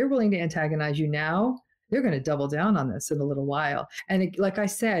 Saying if they're willing to antagonize you now, they're going to double down on this in a little while. And like I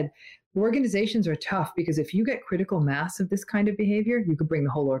said, organizations are tough because if you get critical mass of this kind of behavior, you could bring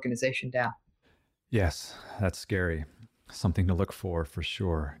the whole organization down. Yes, that's scary. Something to look for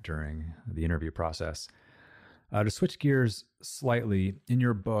sure during the interview process. To switch gears slightly, in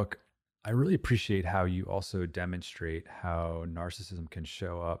your book, I really appreciate how you also demonstrate how narcissism can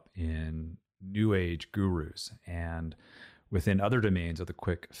show up in new age gurus and within other domains of the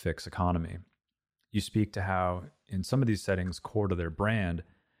quick fix economy. You speak to how in some of these settings, core to their brand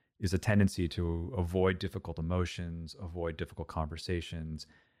is a tendency to avoid difficult emotions, avoid difficult conversations,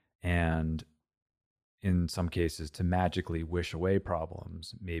 and in some cases to magically wish away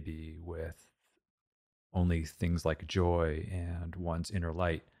problems, maybe with only things like joy and one's inner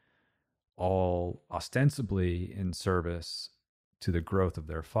light, all ostensibly in service to the growth of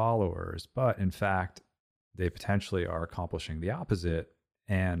their followers. But in fact, they potentially are accomplishing the opposite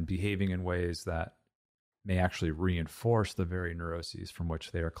and behaving in ways that may actually reinforce the very neuroses from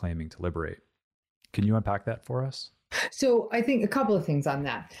which they are claiming to liberate. Can you unpack that for us? So I think a couple of things on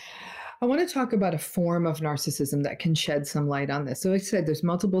that. I want to talk about a form of narcissism that can shed some light on this. So I said there's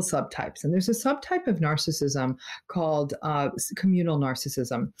multiple subtypes, and there's a subtype of narcissism called communal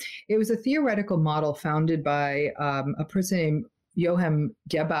narcissism. It was a theoretical model founded by a person named Johann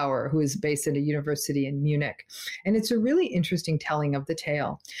Gebauer, who is based at a university in Munich. And it's a really interesting telling of the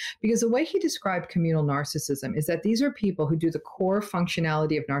tale, because the way he described communal narcissism is that these are people who do the core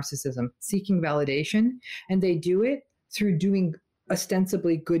functionality of narcissism, seeking validation, and they do it through doing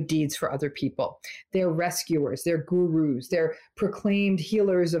ostensibly good deeds for other people. They're rescuers, they're gurus, they're proclaimed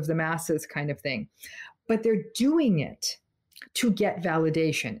healers of the masses kind of thing. But they're doing it to get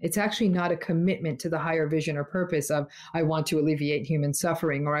validation. It's actually not a commitment to the higher vision or purpose of, I want to alleviate human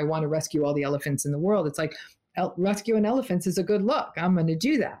suffering, or I want to rescue all the elephants in the world. It's like, rescuing elephants is a good look. I'm going to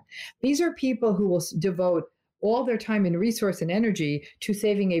do that. These are people who will devote all their time and resource and energy to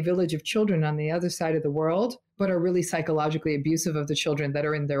saving a village of children on the other side of the world, but are really psychologically abusive of the children that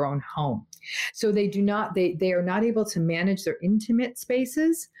are in their own home. So they are not able to manage their intimate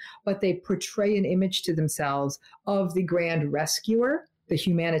spaces, but they portray an image to themselves of the grand rescuer, the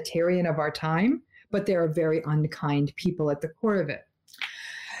humanitarian of our time, but they are very unkind people at the core of it.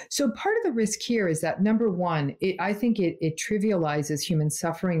 So part of the risk here is that, number one, I think it trivializes human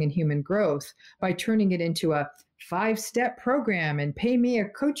suffering and human growth by turning it into a 5-step program and pay me a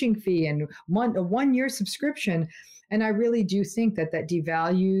coaching fee and a 1-year subscription. And I really do think that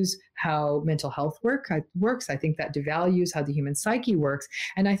devalues how mental health works. I think that devalues how the human psyche works.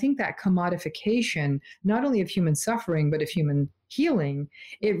 And I think that commodification, not only of human suffering, but of human healing,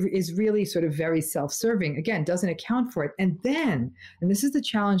 it is really sort of very self-serving. Again, doesn't account for it. And this is the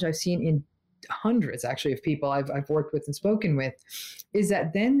challenge I've seen in hundreds actually of people I've worked with and spoken with, is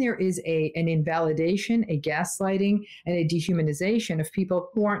that then there is an invalidation, a gaslighting, and a dehumanization of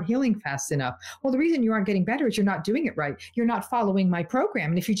people who aren't healing fast enough. Well, the reason you aren't getting better is you're not doing it right. You're not following my program.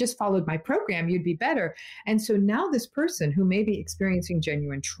 And if you just followed my program, you'd be better. And so now this person who may be experiencing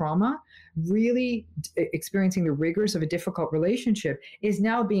genuine trauma, really experiencing the rigors of a difficult relationship, is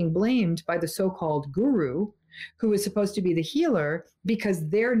now being blamed by the so-called guru, who is supposed to be the healer, because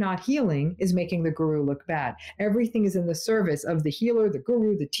they're not healing is making the guru look bad. Everything is in the service of the healer, the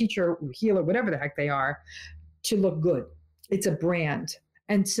guru, the teacher, healer, whatever the heck they are, to look good. It's a brand.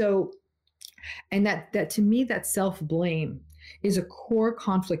 And so, and that to me, that self-blame is a core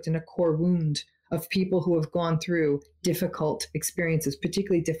conflict and a core wound of people who have gone through difficult experiences,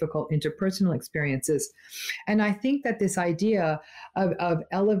 particularly difficult interpersonal experiences. And I think that this idea of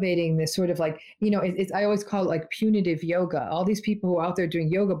elevating this sort of like, I always call it like punitive yoga. All these people who are out there doing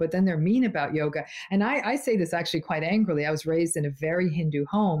yoga, but then they're mean about yoga. And I say this actually quite angrily. I was raised in a very Hindu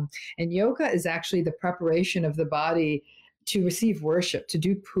home, and yoga is actually the preparation of the body to receive worship, to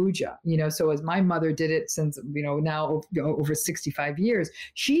do puja, so as my mother did it since, now over 65 years,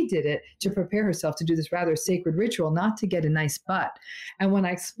 she did it to prepare herself to do this rather sacred ritual, not to get a nice butt. And when I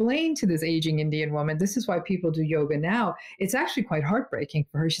explained to this aging Indian woman, this is why people do yoga now, it's actually quite heartbreaking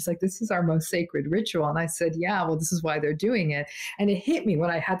for her. She's like, this is our most sacred ritual. And I said, yeah, well, this is why they're doing it. And it hit me when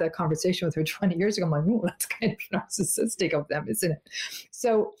I had that conversation with her 20 years ago. I'm like, oh, that's kind of narcissistic of them, isn't it?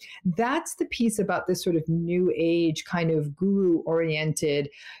 So that's the piece about this sort of new age kind of guru-oriented,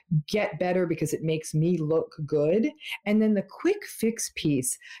 get better because it makes me look good. And then the quick fix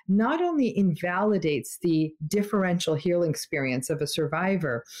piece not only invalidates the differential healing experience of a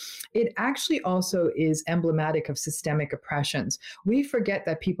survivor, it actually also is emblematic of systemic oppressions. We forget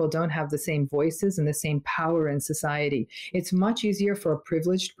that people don't have the same voices and the same power in society. It's much easier for a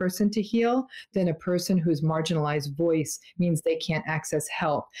privileged person to heal than a person whose marginalized voice means they can't access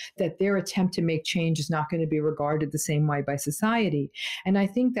help, that their attempt to make change is not going to be regarded the same way destroyed by society. And I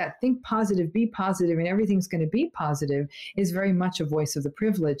think that think positive, be positive, and everything's going to be positive is very much a voice of the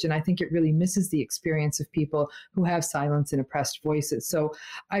privileged. And I think it really misses the experience of people who have silence and oppressed voices. So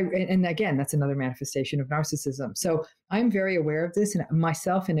and again, that's another manifestation of narcissism. So I'm very aware of this, and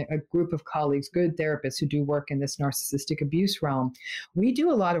myself and a group of colleagues, good therapists who do work in this narcissistic abuse realm, we do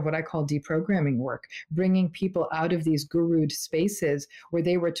a lot of what I call deprogramming work, bringing people out of these gurued spaces where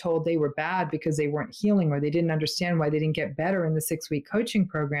they were told they were bad because they weren't healing, or they didn't understand why they didn't get better in the 6-week coaching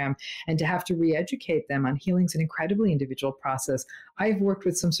program, and to have to re-educate them on healing is an incredibly individual process. I've worked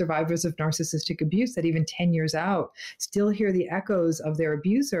with some survivors of narcissistic abuse that even 10 years out still hear the echoes of their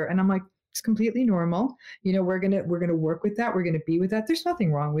abuser, and I'm like, it's completely normal. You know, we're gonna work with that. We're gonna be with that. There's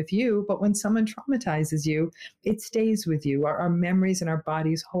nothing wrong with you. But when someone traumatizes you, it stays with you. Our memories and our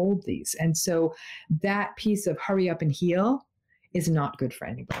bodies hold these. And so that piece of hurry up and heal is not good for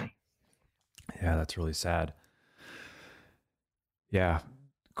anybody. Yeah, that's really sad. Yeah.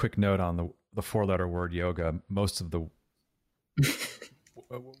 Quick note on the 4-letter word yoga. Most of the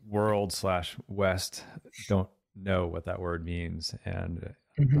world/West don't know what that word means. And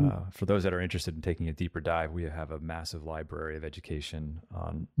for those that are interested in taking a deeper dive, we have a massive library of education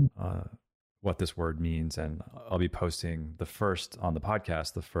on what this word means. And I'll be posting the first on the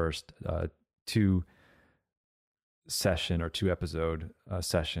podcast, the first 2 episode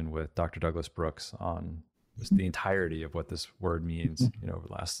session with Dr. Douglas Brooks on just the entirety of what this word means, over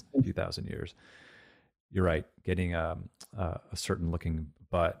the last few thousand years. You're right. Getting a certain looking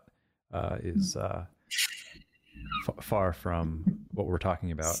butt is far from what we're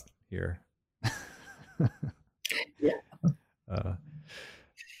talking about here. Yeah.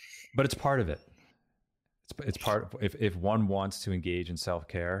 But it's part of it. It's part of, if one wants to engage in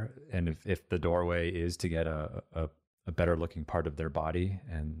self-care, and if the doorway is to get a better looking part of their body,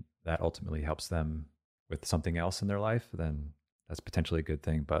 and that ultimately helps them with something else in their life, then that's potentially a good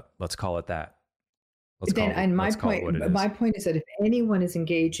thing. But let's call it that. My point is that if anyone is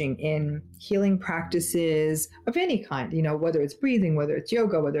engaging in healing practices of any kind, whether it's breathing, whether it's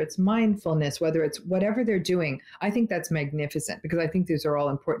yoga, whether it's mindfulness, whether it's whatever they're doing, I think that's magnificent, because I think these are all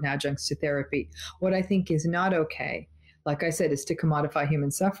important adjuncts to therapy. What I think is not okay, like I said, is to commodify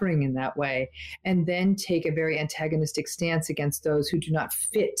human suffering in that way, and then take a very antagonistic stance against those who do not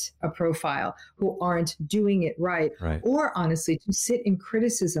fit a profile, who aren't doing it right. Or honestly, to sit in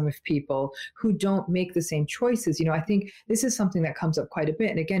criticism of people who don't make the same choices. I think this is something that comes up quite a bit.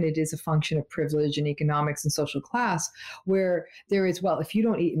 And again, it is a function of privilege and economics and social class, where there is, well, if you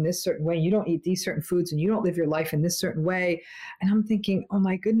don't eat in this certain way, you don't eat these certain foods, and you don't live your life in this certain way. And I'm thinking, oh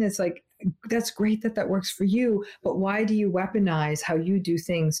my goodness, like, that's great that works for you, but why do you weaponize how you do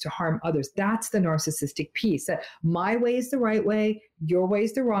things to harm others? That's the narcissistic piece, that my way is the right way, your way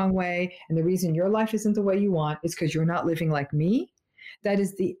is the wrong way, and the reason your life isn't the way you want is because you're not living like me. That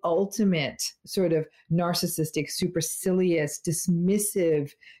is the ultimate sort of narcissistic, supercilious,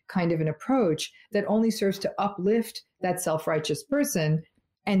 dismissive kind of an approach that only serves to uplift that self-righteous person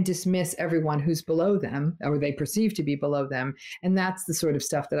and dismiss everyone who's below them, or they perceive to be below them. And that's the sort of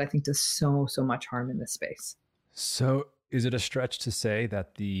stuff that I think does so much harm in this space. So is it a stretch to say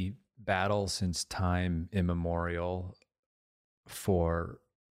that the battle since time immemorial for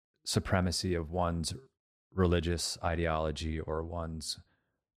supremacy of one's religious ideology or one's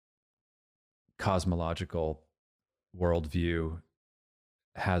cosmological worldview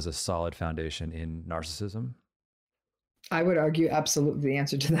has a solid foundation in narcissism? I would argue absolutely the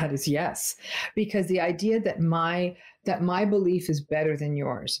answer to that is yes, because the idea that my belief is better than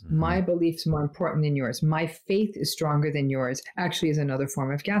yours, my belief's more important than yours, my faith is stronger than yours, actually is another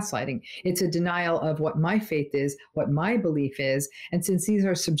form of gaslighting. It's a denial of what my faith is, what my belief is. And since these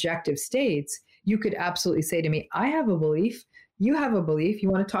are subjective states, you could absolutely say to me, I have a belief, you have a belief, you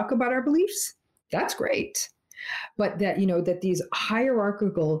want to talk about our beliefs? That's great. But that, that these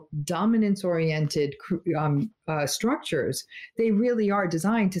hierarchical, dominance-oriented structures, they really are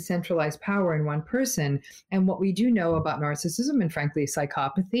designed to centralize power in one person. And what we do know about narcissism and frankly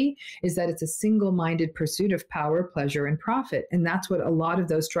psychopathy is that it's a single-minded pursuit of power, pleasure, and profit. And that's what a lot of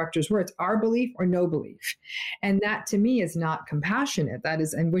those structures were. It's our belief or no belief. And that to me is not compassionate. That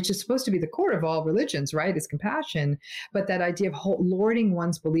is, and which is supposed to be the core of all religions, right? Is compassion. But that idea of lording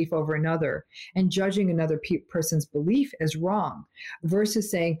one's belief over another and judging another person's belief as wrong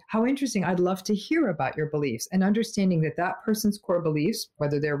versus saying, how interesting, I'd love to hear about your beliefs, and understanding that that person's core beliefs,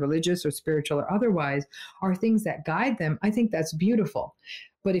 whether they're religious or spiritual or otherwise, are things that guide them. I think that's beautiful.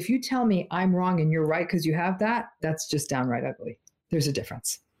 But if you tell me I'm wrong and you're right because you have that, that's just downright ugly. There's a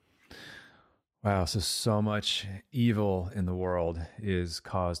difference. Wow. So much evil in the world is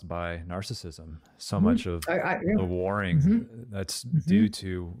caused by narcissism. So much of the warring that's due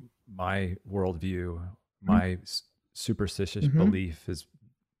to my worldview, my superstitious belief is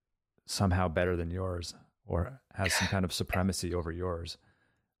somehow better than yours or has some kind of supremacy over yours.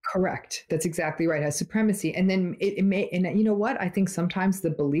 Correct. That's exactly right. It has supremacy. And then it may, and you know what? I think sometimes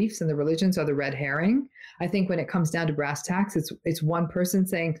the beliefs and the religions are the red herring. I think when it comes down to brass tacks, it's one person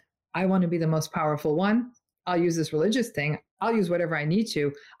saying, I want to be the most powerful one. I'll use this religious thing. I'll use whatever I need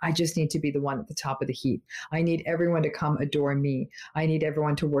to. I just need to be the one at the top of the heap. I need everyone to come adore me. I need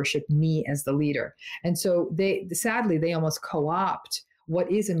everyone to worship me as the leader. And so sadly, they almost co-opt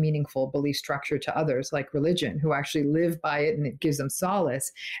what is a meaningful belief structure to others, like religion, who actually live by it and it gives them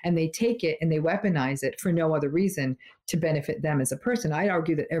solace. And they take it and they weaponize it for no other reason to benefit them as a person. I'd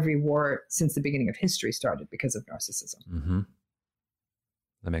argue that every war since the beginning of history started because of narcissism. Mm-hmm.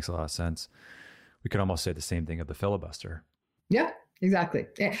 That makes a lot of sense. We could almost say the same thing of the filibuster. Yeah, exactly.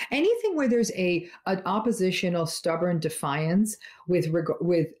 Anything where there's an oppositional, stubborn defiance with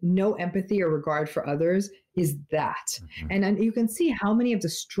no empathy or regard for others is that. And you can see how many of the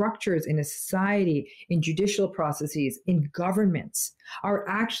structures in a society, in judicial processes, in governments are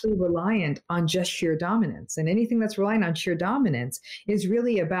actually reliant on just sheer dominance. And anything that's reliant on sheer dominance is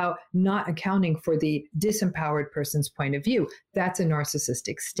really about not accounting for the disempowered person's point of view. That's a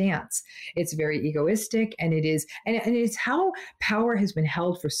narcissistic stance. It's very egoistic, and it's how power has been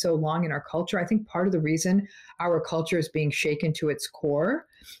held for so long in our culture. I think part of the reason our culture is being shaken to its core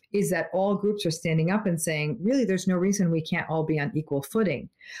is that all groups are standing up and saying, really, there's no reason we can't all be on equal footing.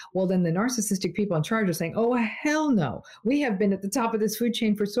 Well, then the narcissistic people in charge are saying, oh, hell no. We have been at the top of this food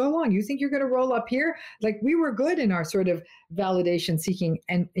chain for so long. You think you're going to roll up here? Like, we were good in our sort of validation seeking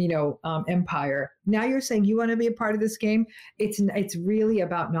and, empire. Now you're saying you want to be a part of this game. It's really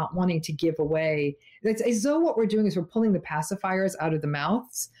about not wanting to give away. It's as though what we're doing is we're pulling the pacifiers out of the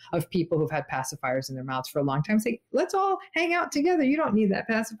mouths of people who've had pacifiers in their mouths for a long time. Say, let's all hang out together. You don't need that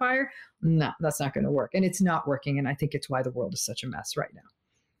pacifier. No, that's not going to work. And it's not working. And I think it's why the world is such a mess right now.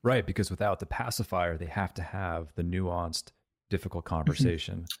 Right. Because without the pacifier, they have to have the nuanced, difficult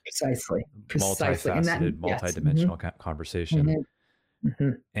conversation. Precisely. Multifaceted, multidimensional conversation.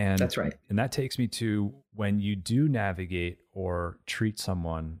 And that's right. And that takes me to when you do navigate or treat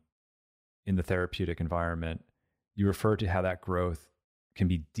someone in the therapeutic environment, you refer to how that growth can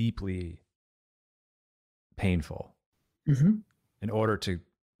be deeply painful. In order to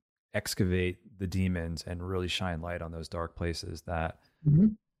excavate the demons and really shine light on those dark places that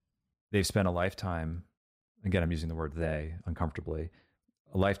they've spent a lifetime, again, I'm using the word they uncomfortably,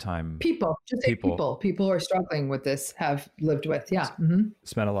 a lifetime. People who are struggling with this have lived with. Yeah.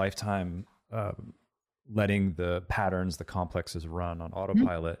 Spent a lifetime letting the patterns, the complexes run on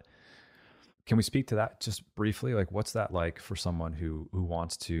autopilot. Can we speak to that just briefly? Like, what's that like for someone who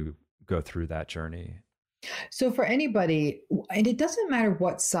wants to go through that journey? So for anybody, and it doesn't matter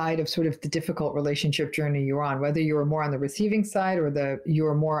what side of sort of the difficult relationship journey you're on, whether you're more on the receiving side or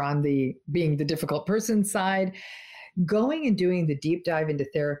you're more on the being the difficult person side, going and doing the deep dive into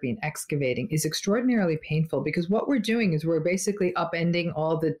therapy and excavating is extraordinarily painful, because what we're doing is we're basically upending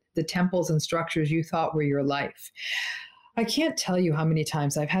all the temples and structures you thought were your life. I can't tell you how many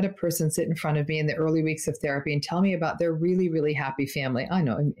times I've had a person sit in front of me in the early weeks of therapy and tell me about their really, really happy family. I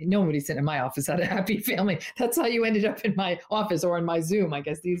know nobody sitting in my office had a happy family. That's how you ended up in my office or in my Zoom, I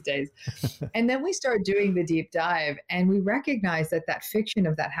guess, these days. And then we start doing the deep dive, and we recognize that fiction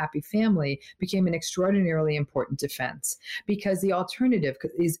of that happy family became an extraordinarily important defense, because the alternative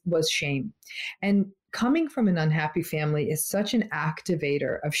was shame. And coming from an unhappy family is such an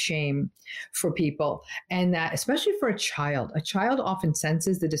activator of shame for people. And that, especially for a child often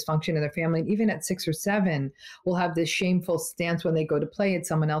senses the dysfunction in their family. And even at 6 or 7, will have this shameful stance when they go to play at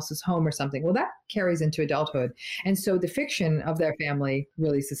someone else's home or something. Well, that carries into adulthood. And so the fiction of their family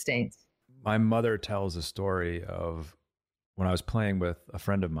really sustains. My mother tells a story of when I was playing with a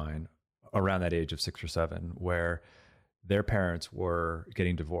friend of mine around that age of 6 or 7, where their parents were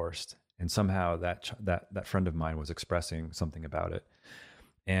getting divorced. And somehow that friend of mine was expressing something about it.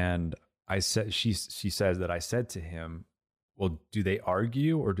 And she says that I said to him, well, do they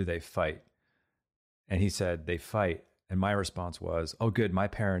argue or do they fight? And he said, they fight. And my response was, oh, good, my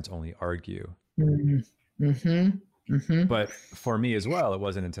parents only argue. But for me as well, it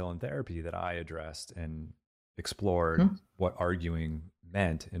wasn't until in therapy that I addressed and explored what arguing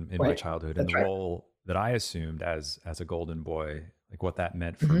meant in my childhood, and the role that I assumed as a golden boy, like what that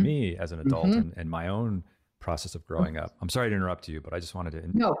meant for me as an adult and my own process of growing up. I'm sorry to interrupt you, but I just wanted to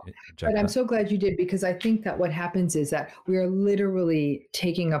interject. I'm so glad you did, because I think that what happens is that we are literally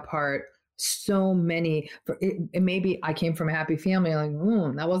taking apart so many, maybe I came from a happy family, like,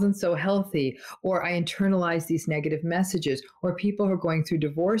 that wasn't so healthy, or I internalized these negative messages, or people who are going through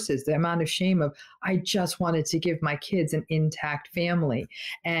divorces, the amount of shame of, I just wanted to give my kids an intact family.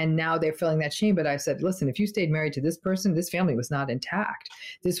 And now they're feeling that shame. But I said, listen, if you stayed married to this person, this family was not intact.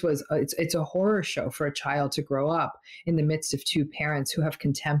 This was, it's a horror show for a child to grow up in the midst of two parents who have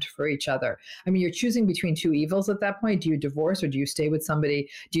contempt for each other. I mean, you're choosing between two evils at that point. Do you divorce, or do you stay with somebody?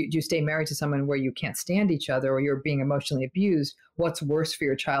 Do you stay married to someone where you can't stand each other, or you're being emotionally abused? What's worse for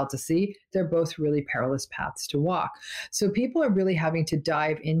your child to see? They're both really perilous paths to walk. So people are really having to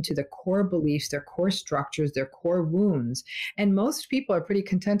dive into the core beliefs, their core structures, their core wounds. And most people are pretty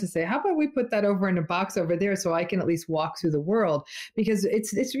content to say, how about we put that over in a box over there so I can at least walk through the world? Because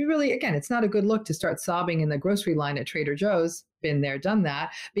it's really, again, it's not a good look to start sobbing in the grocery line at Trader Joe's. Been there, done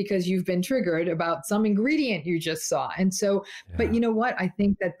that, because you've been triggered about some ingredient you just saw. And so, but you know what? I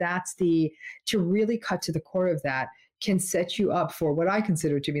think that that's to really cut to the core of that can set you up for what I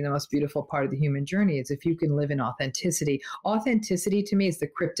consider to be the most beautiful part of the human journey, is if you can live in authenticity. Authenticity to me is the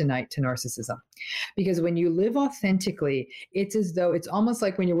kryptonite to narcissism. Because when you live authentically, it's as though, it's almost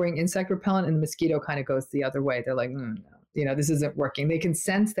like when you're wearing insect repellent and the mosquito kind of goes the other way. They're like, no. This isn't working. They can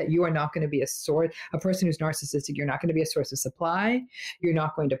sense that you are not going to be a person who's narcissistic. You're not going to be a source of supply. You're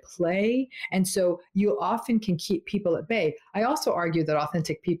not going to play. And so you often can keep people at bay. I also argue that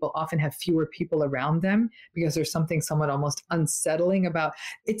authentic people often have fewer people around them because there's something somewhat almost unsettling about,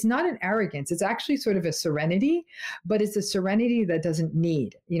 it's not an arrogance. It's actually sort of a serenity, but it's a serenity that doesn't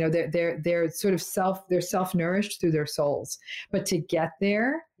need, they're sort of they're self-nourished through their souls. But to get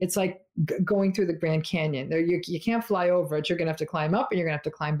there, it's like going through the Grand Canyon. There, you can't fly over it. You're going to have to climb up, and you're going to have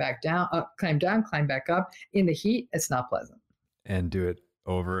to climb back down, climb down, climb back up. In the heat, it's not pleasant. And do it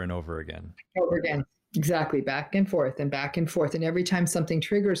over and over again. Over again. Exactly. Back and forth and back and forth. And every time something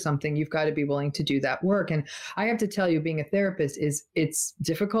triggers something, you've got to be willing to do that work. And I have to tell you, being a therapist it's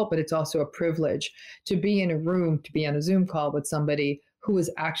difficult, but it's also a privilege to be in a room, to be on a Zoom call with somebody who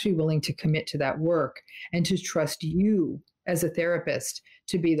is actually willing to commit to that work and to trust you as a therapist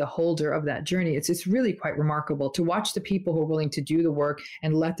to be the holder of that journey. It's really quite remarkable to watch the people who are willing to do the work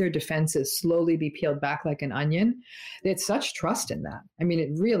and let their defenses slowly be peeled back like an onion. It's such trust in that. I mean, it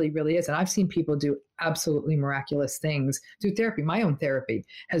really, really is. And I've seen people do absolutely miraculous things through therapy. My own therapy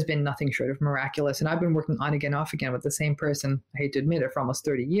has been nothing short of miraculous. And I've been working on again, off again with the same person, I hate to admit it, for almost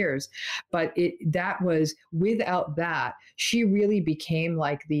 30 years. But that was, without that, she really became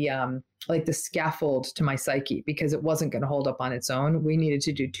like the scaffold to my psyche, because it wasn't going to hold up on its own. We needed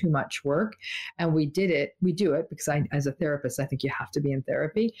to do too much work, and we do it because as a therapist, I think you have to be in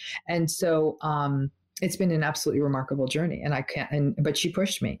therapy. And so, it's been an absolutely remarkable journey, but she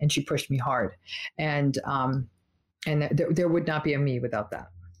pushed me, and she pushed me hard. And there would not be a me without that.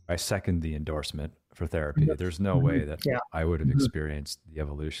 I second the endorsement for therapy. There's no way that I would have experienced the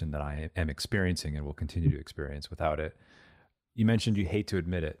evolution that I am experiencing and will continue to experience without it. You mentioned you hate to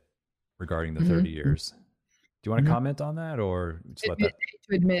admit it regarding the 30 years. Do you want to comment on that, or just let that?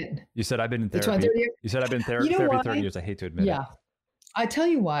 To admit. You said I've been in therapy. You said I've been in therapy 30 years. I hate to admit it. I tell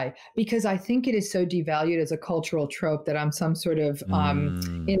you why, because I think it is so devalued as a cultural trope that I'm some sort of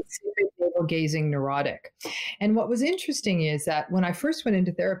insipid, navel-gazing neurotic. And what was interesting is that when I first went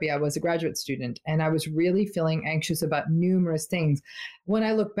into therapy, I was a graduate student, and I was really feeling anxious about numerous things. When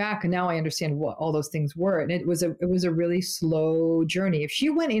I look back, and now I understand what all those things were, and it was a really slow journey. If she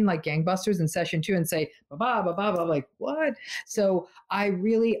went in like gangbusters in session 2 and say, ba ba ba ba, like what? So I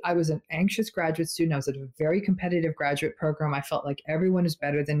was an anxious graduate student. I was at a very competitive graduate program. I felt like everyone is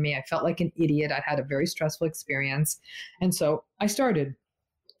better than me. I felt like an idiot. I had a very stressful experience. And so I started.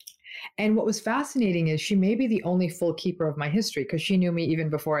 And what was fascinating is she may be the only full keeper of my history, because she knew me even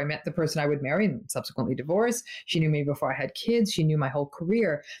before I met the person I would marry and subsequently divorce. She knew me before I had kids. She knew my whole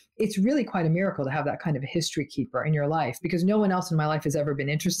career. It's really quite a miracle to have that kind of a history keeper in your life, because no one else in my life has ever been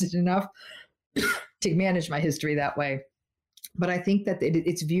interested enough to manage my history that way. But I think that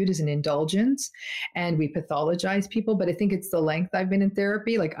it's viewed as an indulgence, and we pathologize people. But I think it's the length I've been in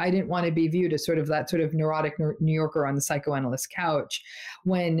therapy. Like, I didn't want to be viewed as sort of that sort of neurotic New Yorker on the psychoanalyst couch,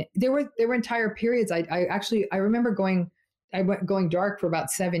 when there were entire periods. I remember going dark for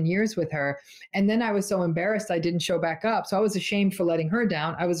about 7 years with her. And then I was so embarrassed I didn't show back up. So I was ashamed for letting her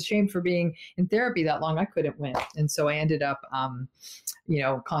down. I was ashamed for being in therapy that long. I couldn't win. And so I ended up,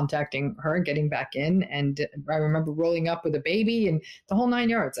 contacting her and getting back in. And I remember rolling up with a baby and the whole 9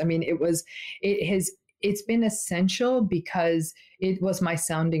 yards. I mean, it's been essential because it was my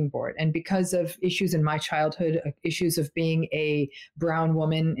sounding board. And because of issues in my childhood, issues of being a brown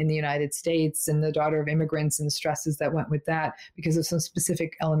woman in the United States and the daughter of immigrants and the stresses that went with that, because of some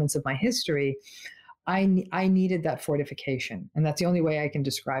specific elements of my history, I needed that fortification. And that's the only way I can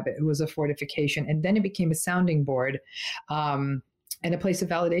describe it. It was a fortification. And then it became a sounding board and a place of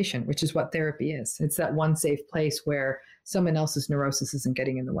validation, which is what therapy is. It's that one safe place where someone else's neurosis isn't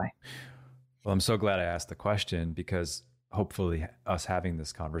getting in the way. Well, I'm so glad I asked the question, because hopefully us having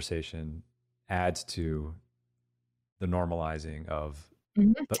this conversation adds to the normalizing of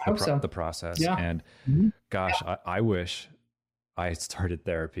the process. Yeah. And gosh, I wish I had started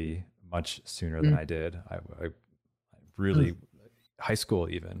therapy much sooner than I did. I really, high school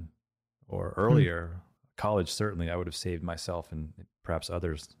even, or earlier, college, certainly, I would have saved myself and perhaps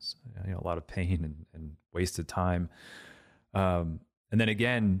others, a lot of pain and wasted time. And then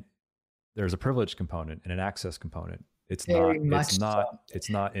again, there's a privilege component and an access component. It's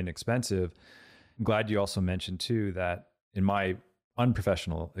not inexpensive. I'm glad you also mentioned too, that in my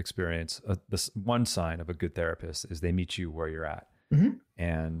unprofessional experience, this one sign of a good therapist is they meet you where you're at,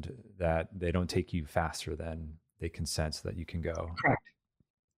 and that they don't take you faster than they can sense that you can go. Correct.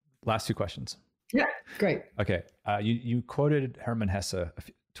 Last two questions. Yeah, great. Okay. You quoted Hermann Hesse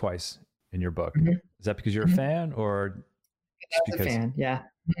twice in your book. Is that because you're a fan, or just because? A fan, yeah.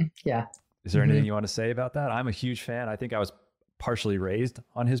 Yeah. Is there anything you want to say about that? I'm a huge fan. I think I was partially raised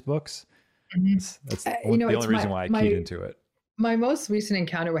on his books. That's the only reason why I keyed into it. My most recent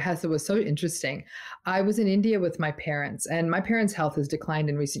encounter with Hesse was so interesting. I was in India with my parents, and my parents' health has declined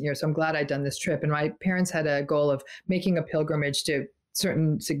in recent years. So I'm glad I'd done this trip. And my parents had a goal of making a pilgrimage to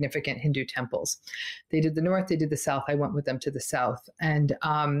certain significant Hindu temples. They did the north, they did the south. I went with them to the south, and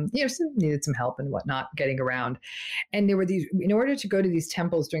needed some help and whatnot getting around. And there were these, in order to go to these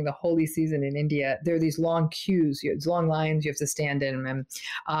temples during the holy season in India, there are these long queues, these long lines you have to stand in,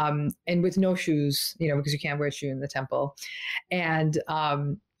 and with no shoes, because you can't wear a shoe in the temple,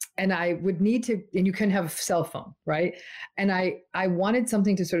 and I would need to, and you couldn't have a cell phone, right? And I wanted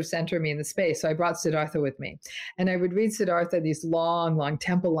something to sort of center me in the space. So I brought Siddhartha with me, and I would read Siddhartha, these long, long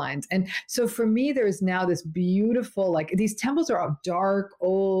temple lines. And so for me, there is now this beautiful, these temples are all dark,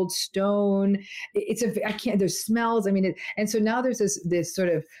 old stone. There's smells. And so now there's this sort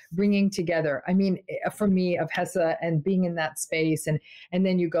of bringing together, for me, of Hesse and being in that space. And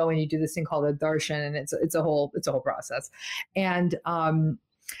then you go and you do this thing called a darshan, and it's a whole process. And,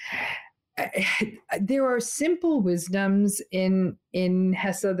 there are simple wisdoms in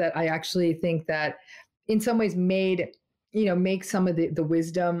Hesse that I actually think that in some ways make some of the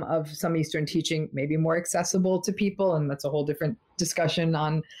wisdom of some Eastern teaching maybe more accessible to people. And that's a whole different discussion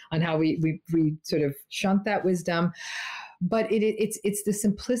on how we sort of shunt that wisdom. But it's the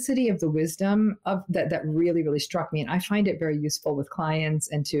simplicity of the wisdom of that really, really struck me. And I find it very useful with clients,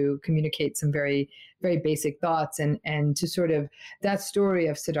 and to communicate some very, very basic thoughts, and to sort of that story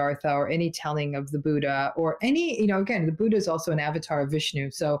of Siddhartha, or any telling of the Buddha, or any, again, the Buddha is also an avatar of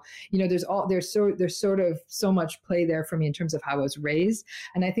Vishnu. So, there's sort of so much play there for me in terms of how I was raised.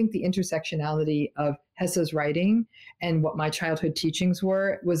 And I think the intersectionality of Hesse's writing and what my childhood teachings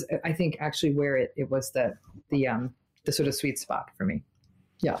was, I think, actually where it was the sort of sweet spot for me.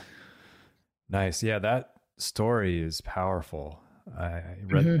 Yeah. Nice. Yeah. That story is powerful. I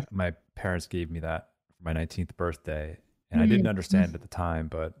read, my parents gave me that for my 19th birthday, and I didn't understand it at the time,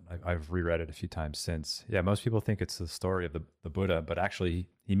 but I've reread it a few times since. Yeah. Most people think it's the story of the Buddha, but actually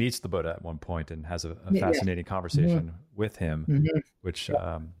he meets the Buddha at one point and has a fascinating conversation with him, which,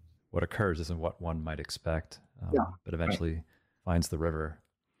 what occurs isn't what one might expect, but eventually finds the river.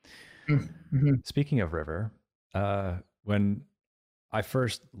 Speaking of river, when I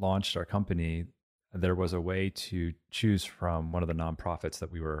first launched our company, there was a way to choose from one of the nonprofits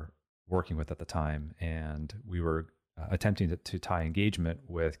that we were working with at the time, and we were attempting to tie engagement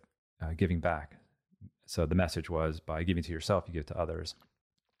with giving back. So the message was, by giving to yourself, you give to others.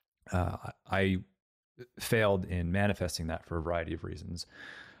 I failed in manifesting that for a variety of reasons,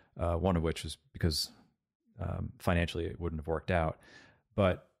 one of which was because financially it wouldn't have worked out.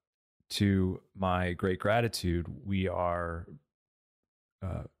 But to my great gratitude, we are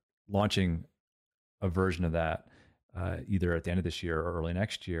launching a version of that either at the end of this year or early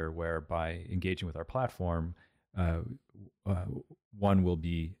next year, where by engaging with our platform, one will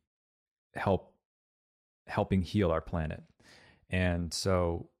be helping heal our planet. And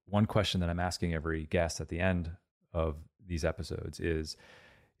so one question that I'm asking every guest at the end of these episodes is,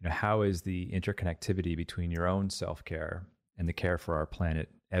 how is the interconnectivity between your own self-care and the care for our planet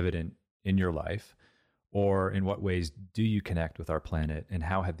evident in your life? Or in what ways do you connect with our planet, and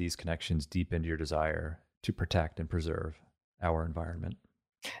how have these connections deepened your desire to protect and preserve our environment?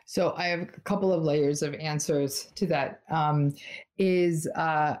 So I have a couple of layers of answers to that. I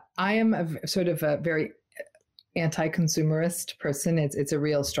am sort of a very anti-consumerist person. It's a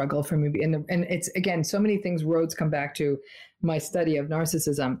real struggle for me, and it's, again, so many things. Roads come back to my study of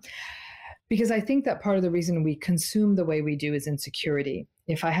narcissism, because I think that part of the reason we consume the way we do is insecurity.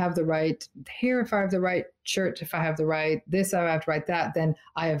 If I have the right hair, if I have the right shirt, if I have the right this, I have the right that, then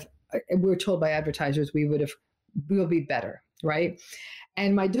we're told by advertisers we'll be better, right?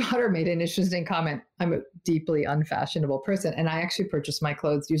 And my daughter made an interesting comment. I'm a deeply unfashionable person, and I actually purchase my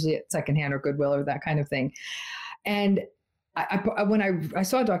clothes usually at secondhand or Goodwill or that kind of thing. And when I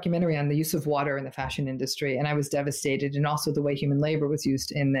saw a documentary on the use of water in the fashion industry, and I was devastated, and also the way human labor was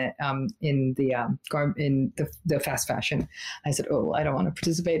used in the fast fashion. I said, "Oh, I don't want to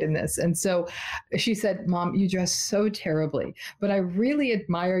participate in this." And so she said, "Mom, you dress so terribly, but I really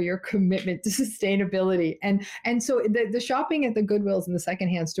admire your commitment to sustainability." And so the shopping at the Goodwills and the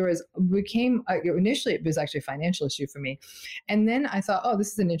secondhand stores became initially, it was actually a financial issue for me, and then I thought, "Oh,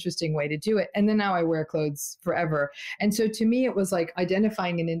 this is an interesting way to do it." And then now I wear clothes forever, and so to me, it was like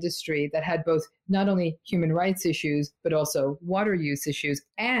identifying an industry that had both not only human rights issues, but also water use issues,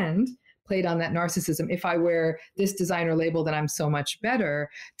 and played on that narcissism. If I wear this designer label, then I'm so much better,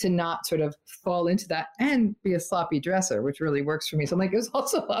 to not sort of fall into that and be a sloppy dresser, which really works for me. So I'm like, it was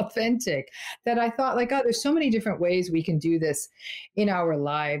also authentic, that I thought, like, oh, there's so many different ways we can do this in our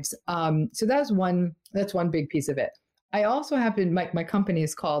lives. So that's one big piece of it. I also happen, my company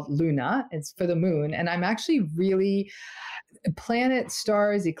is called Luna. It's for the moon. And I'm actually really, planets,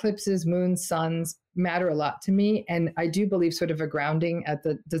 stars, eclipses, moons, suns matter a lot to me. And I do believe sort of a grounding at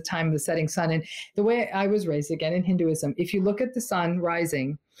the time of the setting sun. And the way I was raised, again, in Hinduism, if you look at the sun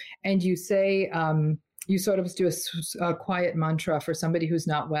rising and you say, you sort of do a quiet mantra for somebody who's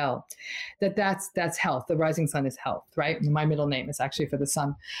not well, that's health. The rising sun is health, right? My middle name is actually for the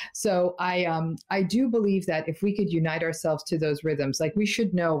sun. So I do believe that if we could unite ourselves to those rhythms, like we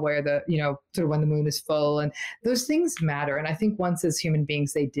should know where sort of when the moon is full, and those things matter. And I think once as human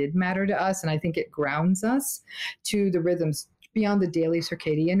beings, they did matter to us. And I think it grounds us to the rhythms beyond the daily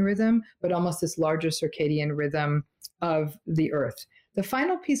circadian rhythm, but almost this larger circadian rhythm of the earth. The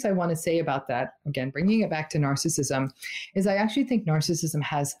final piece I want to say about that, again, bringing it back to narcissism, is I actually think narcissism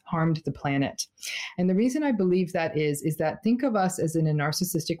has harmed the planet. And the reason I believe that is that think of us as in a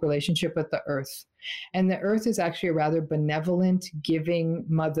narcissistic relationship with the earth. And the earth is actually a rather benevolent, giving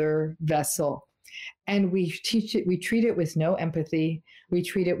mother vessel. And we treat it with no empathy. We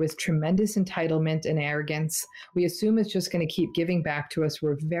treat it with tremendous entitlement and arrogance. We assume it's just going to keep giving back to us.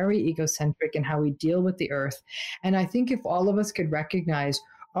 We're very egocentric in how we deal with the earth. And I think if all of us could recognize,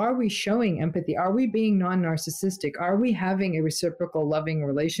 are we showing empathy? Are we being non-narcissistic? Are we having a reciprocal, loving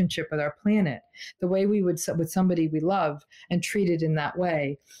relationship with our planet the way we would with somebody we love, and treat it in that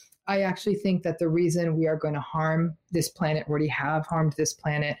way? I actually think that the reason we are going to harm this planet, already have harmed this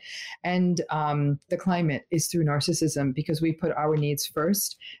planet, and the climate, is through narcissism, because we put our needs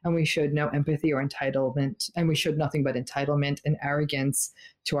first, and we showed no empathy or entitlement, and we showed nothing but entitlement and arrogance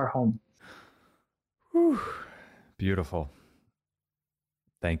to our home. Whew. Beautiful.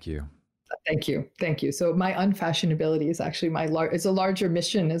 Thank you. Thank you. Thank you. So my unfashionability is actually it's a larger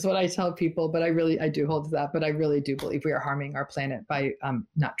mission, is what I tell people, but I do hold to that. But I really do believe we are harming our planet by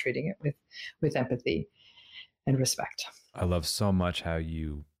not treating it with empathy and respect. I love so much how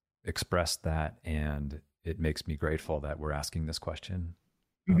you expressed that, and it makes me grateful that we're asking this question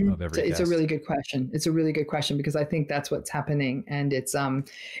of every guest. It's a really good question. It's a really good question, because I think that's what's happening, and it's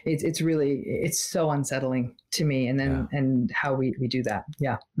so unsettling to me. And then and how we do that.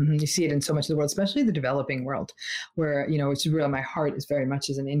 Yeah, you see it in so much of the world, especially the developing world, where it's real. My heart is very much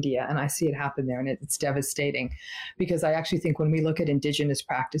as in India, and I see it happen there, and it's devastating, because I actually think when we look at indigenous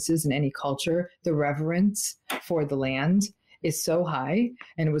practices in any culture, the reverence for the land is so high,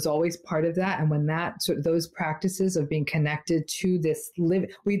 and it was always part of that. And when those practices of being connected to this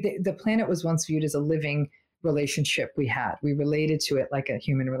the planet was once viewed as a living relationship we related to it like a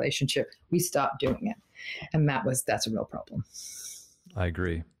human relationship. We stopped doing it, and that's a real problem. I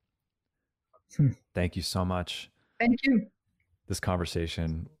agree. Thank you so much. Thank you. This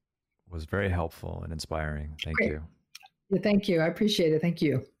conversation was very helpful and inspiring. Thank you. Yeah, thank you. I appreciate it. Thank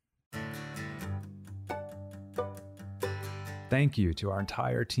you. Thank you to our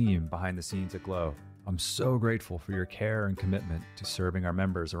entire team behind the scenes at Glow. I'm so grateful for your care and commitment to serving our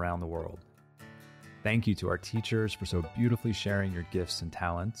members around the world. Thank you to our teachers for so beautifully sharing your gifts and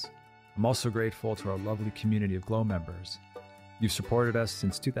talents. I'm also grateful to our lovely community of Glow members. You've supported us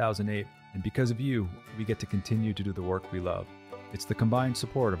since 2008, And because of you, we get to continue to do the work we love. It's the combined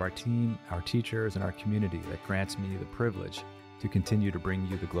support of our team, our teachers, and our community that grants me the privilege to continue to bring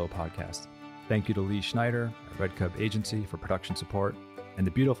you the Glow podcast. Thank you to Lee Schneider at Red Cub Agency for production support. And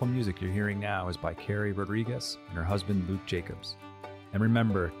the beautiful music you're hearing now is by Carrie Rodriguez and her husband, Luke Jacobs. And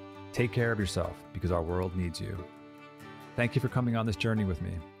remember, take care of yourself because our world needs you. Thank you for coming on this journey with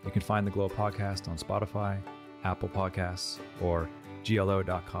me. You can find the Glow podcast on Spotify, Apple Podcasts, or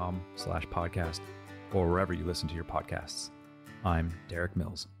glo.com/podcast, or wherever you listen to your podcasts. I'm Derek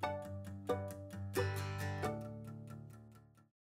Mills.